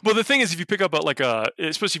no? Well, the thing is, if you pick up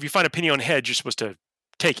especially if you find a penny on head, you're supposed to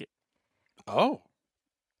take it. Oh,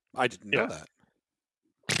 I didn't know that.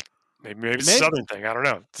 Maybe it's a Southern thing. I don't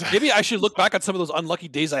know. Maybe I should look back at some of those unlucky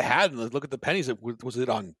days I had and look at the pennies. Was it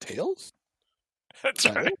on tails? That's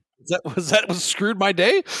right. Was that screwed my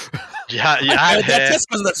day? Yeah, that's just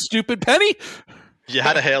because of that stupid penny. You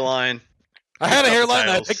had a hairline. I had a hairline.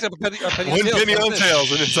 And I picked up a penny. One penny on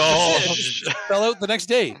tails, and it's all fell out the next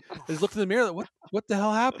day. I just looked in the mirror. What the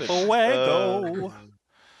hell happened? Fuego.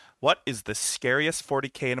 What is the scariest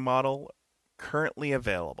 40k model currently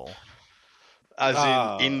available? As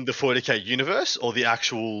in the 40k universe or the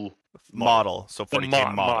actual model? So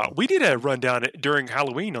 40k model. We did a rundown during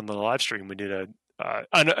Halloween on the live stream. We did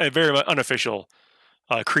a very unofficial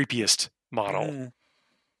creepiest model.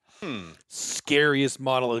 Scariest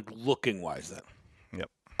model looking wise then. Yep.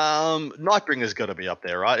 Nightbringer's got to be up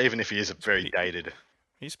there, right? Even if he is very dated.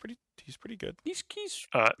 He's pretty He's pretty good. He's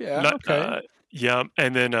Not, okay. yeah,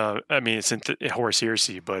 and then I mean it's in Horace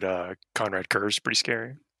Heresy, but Conrad Kerr's pretty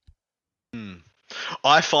scary.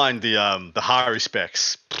 I find the Hari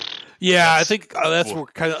specs. Yeah, I think that's where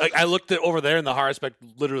kind of like I looked at over there and the Hara spec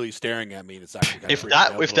literally staring at me. And it's actually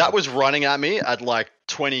kind If that was running at me at like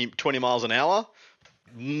 20 miles an hour,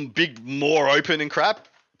 big, more open and crap.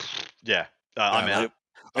 Yeah, I'm out.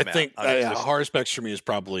 I think Hara specs for me is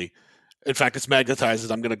probably. In fact, it's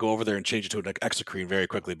magnetized. I'm going to go over there and change it to an exocrine very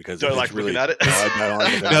quickly because don't like really, looking at it. No, I don't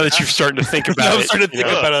like it. Now that you're starting to think about I'm starting to think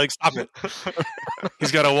about it. Like, stop it.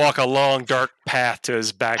 He's got to walk a long, dark path to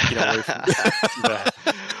his back, away from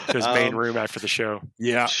to his main room after the show.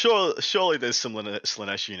 Yeah. Surely there's some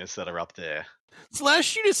Slaanesh units that are up there.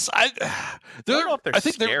 Slash units, I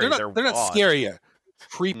think they're not scary yet.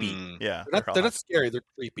 Creepy. Yeah. They're not scary. They're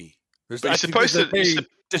creepy. There's a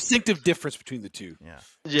distinctive difference between the two. Yeah.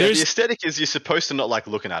 The aesthetic is you're supposed to not like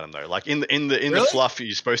looking at them though. Like in the fluff,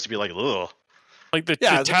 you're supposed to be like, ugh. Like the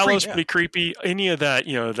Talos pretty creepy. Any of that,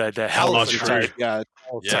 that Hellmother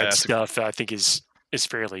type stuff, I think is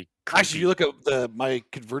fairly creepy. Actually, you look at my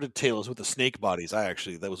converted Talos with the snake bodies.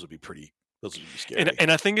 Those would be scary.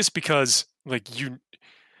 And I think it's because like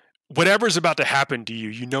whatever's about to happen to you,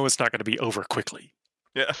 it's not going to be over quickly.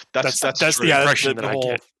 Yeah, that's the impression that I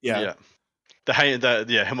get. Yeah.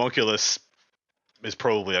 The homunculus is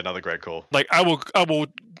probably another great call. Like I will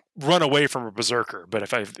run away from a berserker,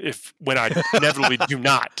 but when I inevitably do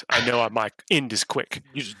not, I know my end is quick.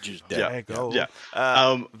 You just dead. Yeah. There you go. Yeah.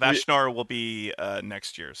 Vashnar will be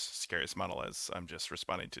next year's scariest model. As I'm just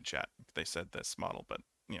responding to chat, they said this model, but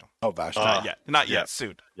Oh, Vashnar. Not yet.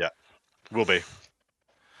 Soon. Yeah, will be.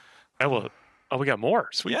 I will. Oh, we got more.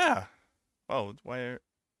 Sweet. Yeah. Oh,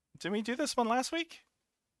 didn't we do this one last week?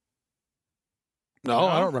 No,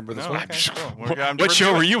 I don't remember this one. Okay, cool. What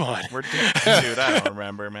show were you on? Dude, I don't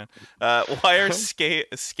remember, man. Why are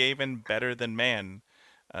Skaven better than man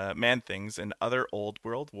things and other old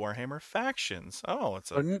world Warhammer factions? Oh,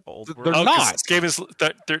 it's an old world. They're not. Skaven's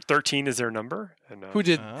 13 is their number. And, Who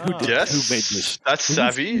did? Yes. Who made this? That's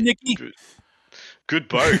savvy. Nikki. Good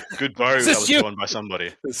bow. Good bow. That was drawn by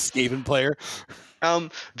somebody. The Skaven player.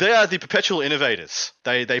 They are the perpetual innovators.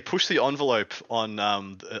 They push the envelope on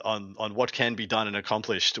what can be done and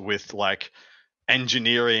accomplished with like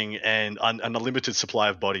engineering and an unlimited supply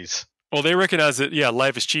of bodies. Well, they recognize that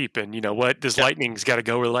life is cheap, and you know what? This lightning's got to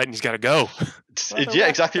go where the lightning's got to go.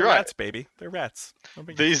 Exactly right. Rats, baby. They're rats.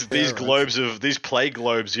 These plague globes,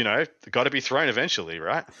 got to be thrown eventually,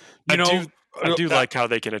 right? I do like how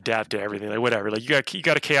they can adapt to everything. Like whatever. Like you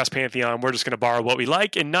got a Chaos Pantheon. We're just going to borrow what we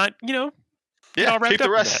like and not, keep the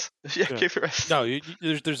rest. Keep the rest. No,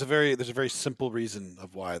 there's a very simple reason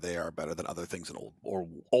of why they are better than other things in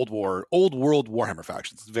old world Warhammer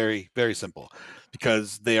factions. It's very, very simple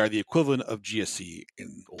because they are the equivalent of GSC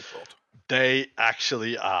in old world. They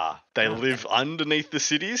actually are. They live underneath the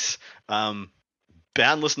cities.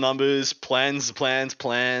 Boundless numbers, plans.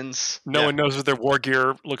 No one knows what their war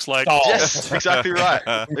gear looks like. Oh. Yes, exactly right.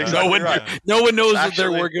 No one knows what their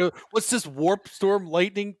war gear. What's this warp storm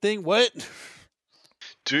lightning thing? What?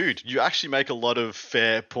 Dude, you actually make a lot of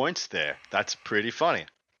fair points there. That's pretty funny.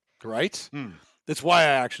 Right? That's why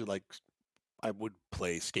I would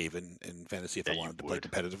play Skaven in fantasy if I wanted to play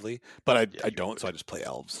competitively, but I don't, so I just play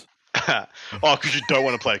elves. Because you don't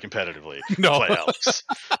want to play competitively. No. Play elves.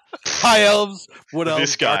 High elves, wood elves,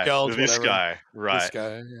 this guy, dark elves, this whatever. guy, right? This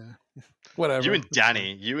guy, yeah. Whatever. You and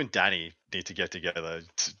Danny need to get together.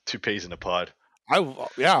 Two peas in a pod.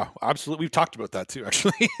 Absolutely. We've talked about that too,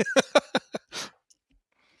 actually.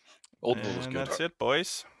 Old World was And good. that's it,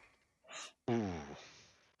 boys. Ooh.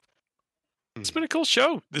 It's been a cool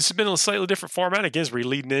show. This has been a slightly different format. Again, as we're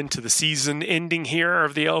leading into the season ending here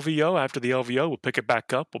of the LVO. After the LVO, we'll pick it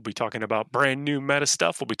back up. We'll be talking about brand new meta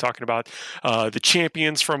stuff. We'll be talking about the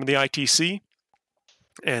champions from the ITC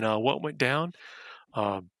and what went down.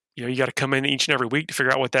 You got to come in each and every week to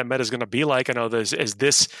figure out what that meta is going to be like. I know as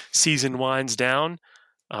this season winds down,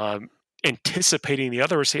 anticipating the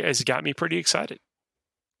others has got me pretty excited.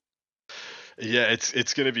 Yeah,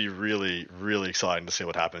 it's going to be really, really exciting to see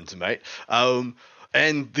what happens, mate. And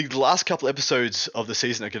the last couple episodes of the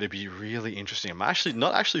season are going to be really interesting. I'm actually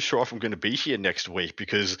not sure if I'm going to be here next week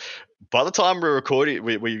because by the time we're recording,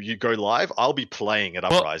 you go live, I'll be playing at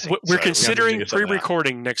Uprising. We're considering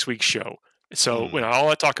pre-recording next week's show. So when all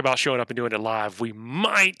I talk about showing up and doing it live,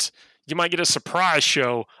 you might get a surprise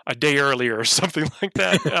show a day earlier or something like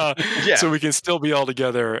that. So we can still be all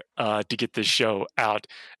together to get this show out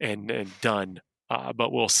and done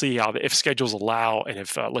But we'll see if schedules allow and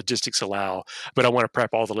if logistics allow. But I want to prep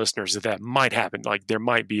all the listeners that might happen. Like there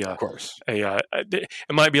might be Of course. it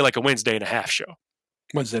might be like a Wednesday and a half show.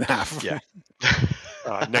 Wednesday and a half. Yeah.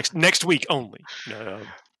 Next week only.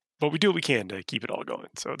 But we do what we can to keep it all going.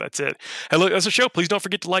 So that's it. Hey, look, that's the show. Please don't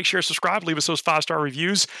forget to like, share, subscribe, leave us those 5-star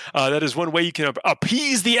reviews. That is one way you can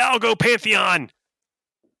appease the Algo Pantheon.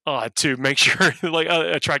 To make sure,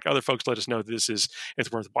 attract other folks, let us know that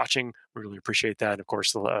it's worth watching. We really appreciate that. And of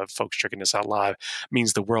course, the folks checking us out live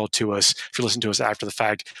means the world to us. If you listen to us after the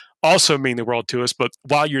fact, also mean the world to us. But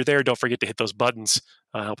while you're there, don't forget to hit those buttons.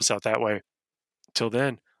 Help us out that way. Till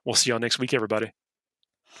then, we'll see y'all next week, everybody.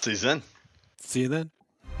 See you then. See you then.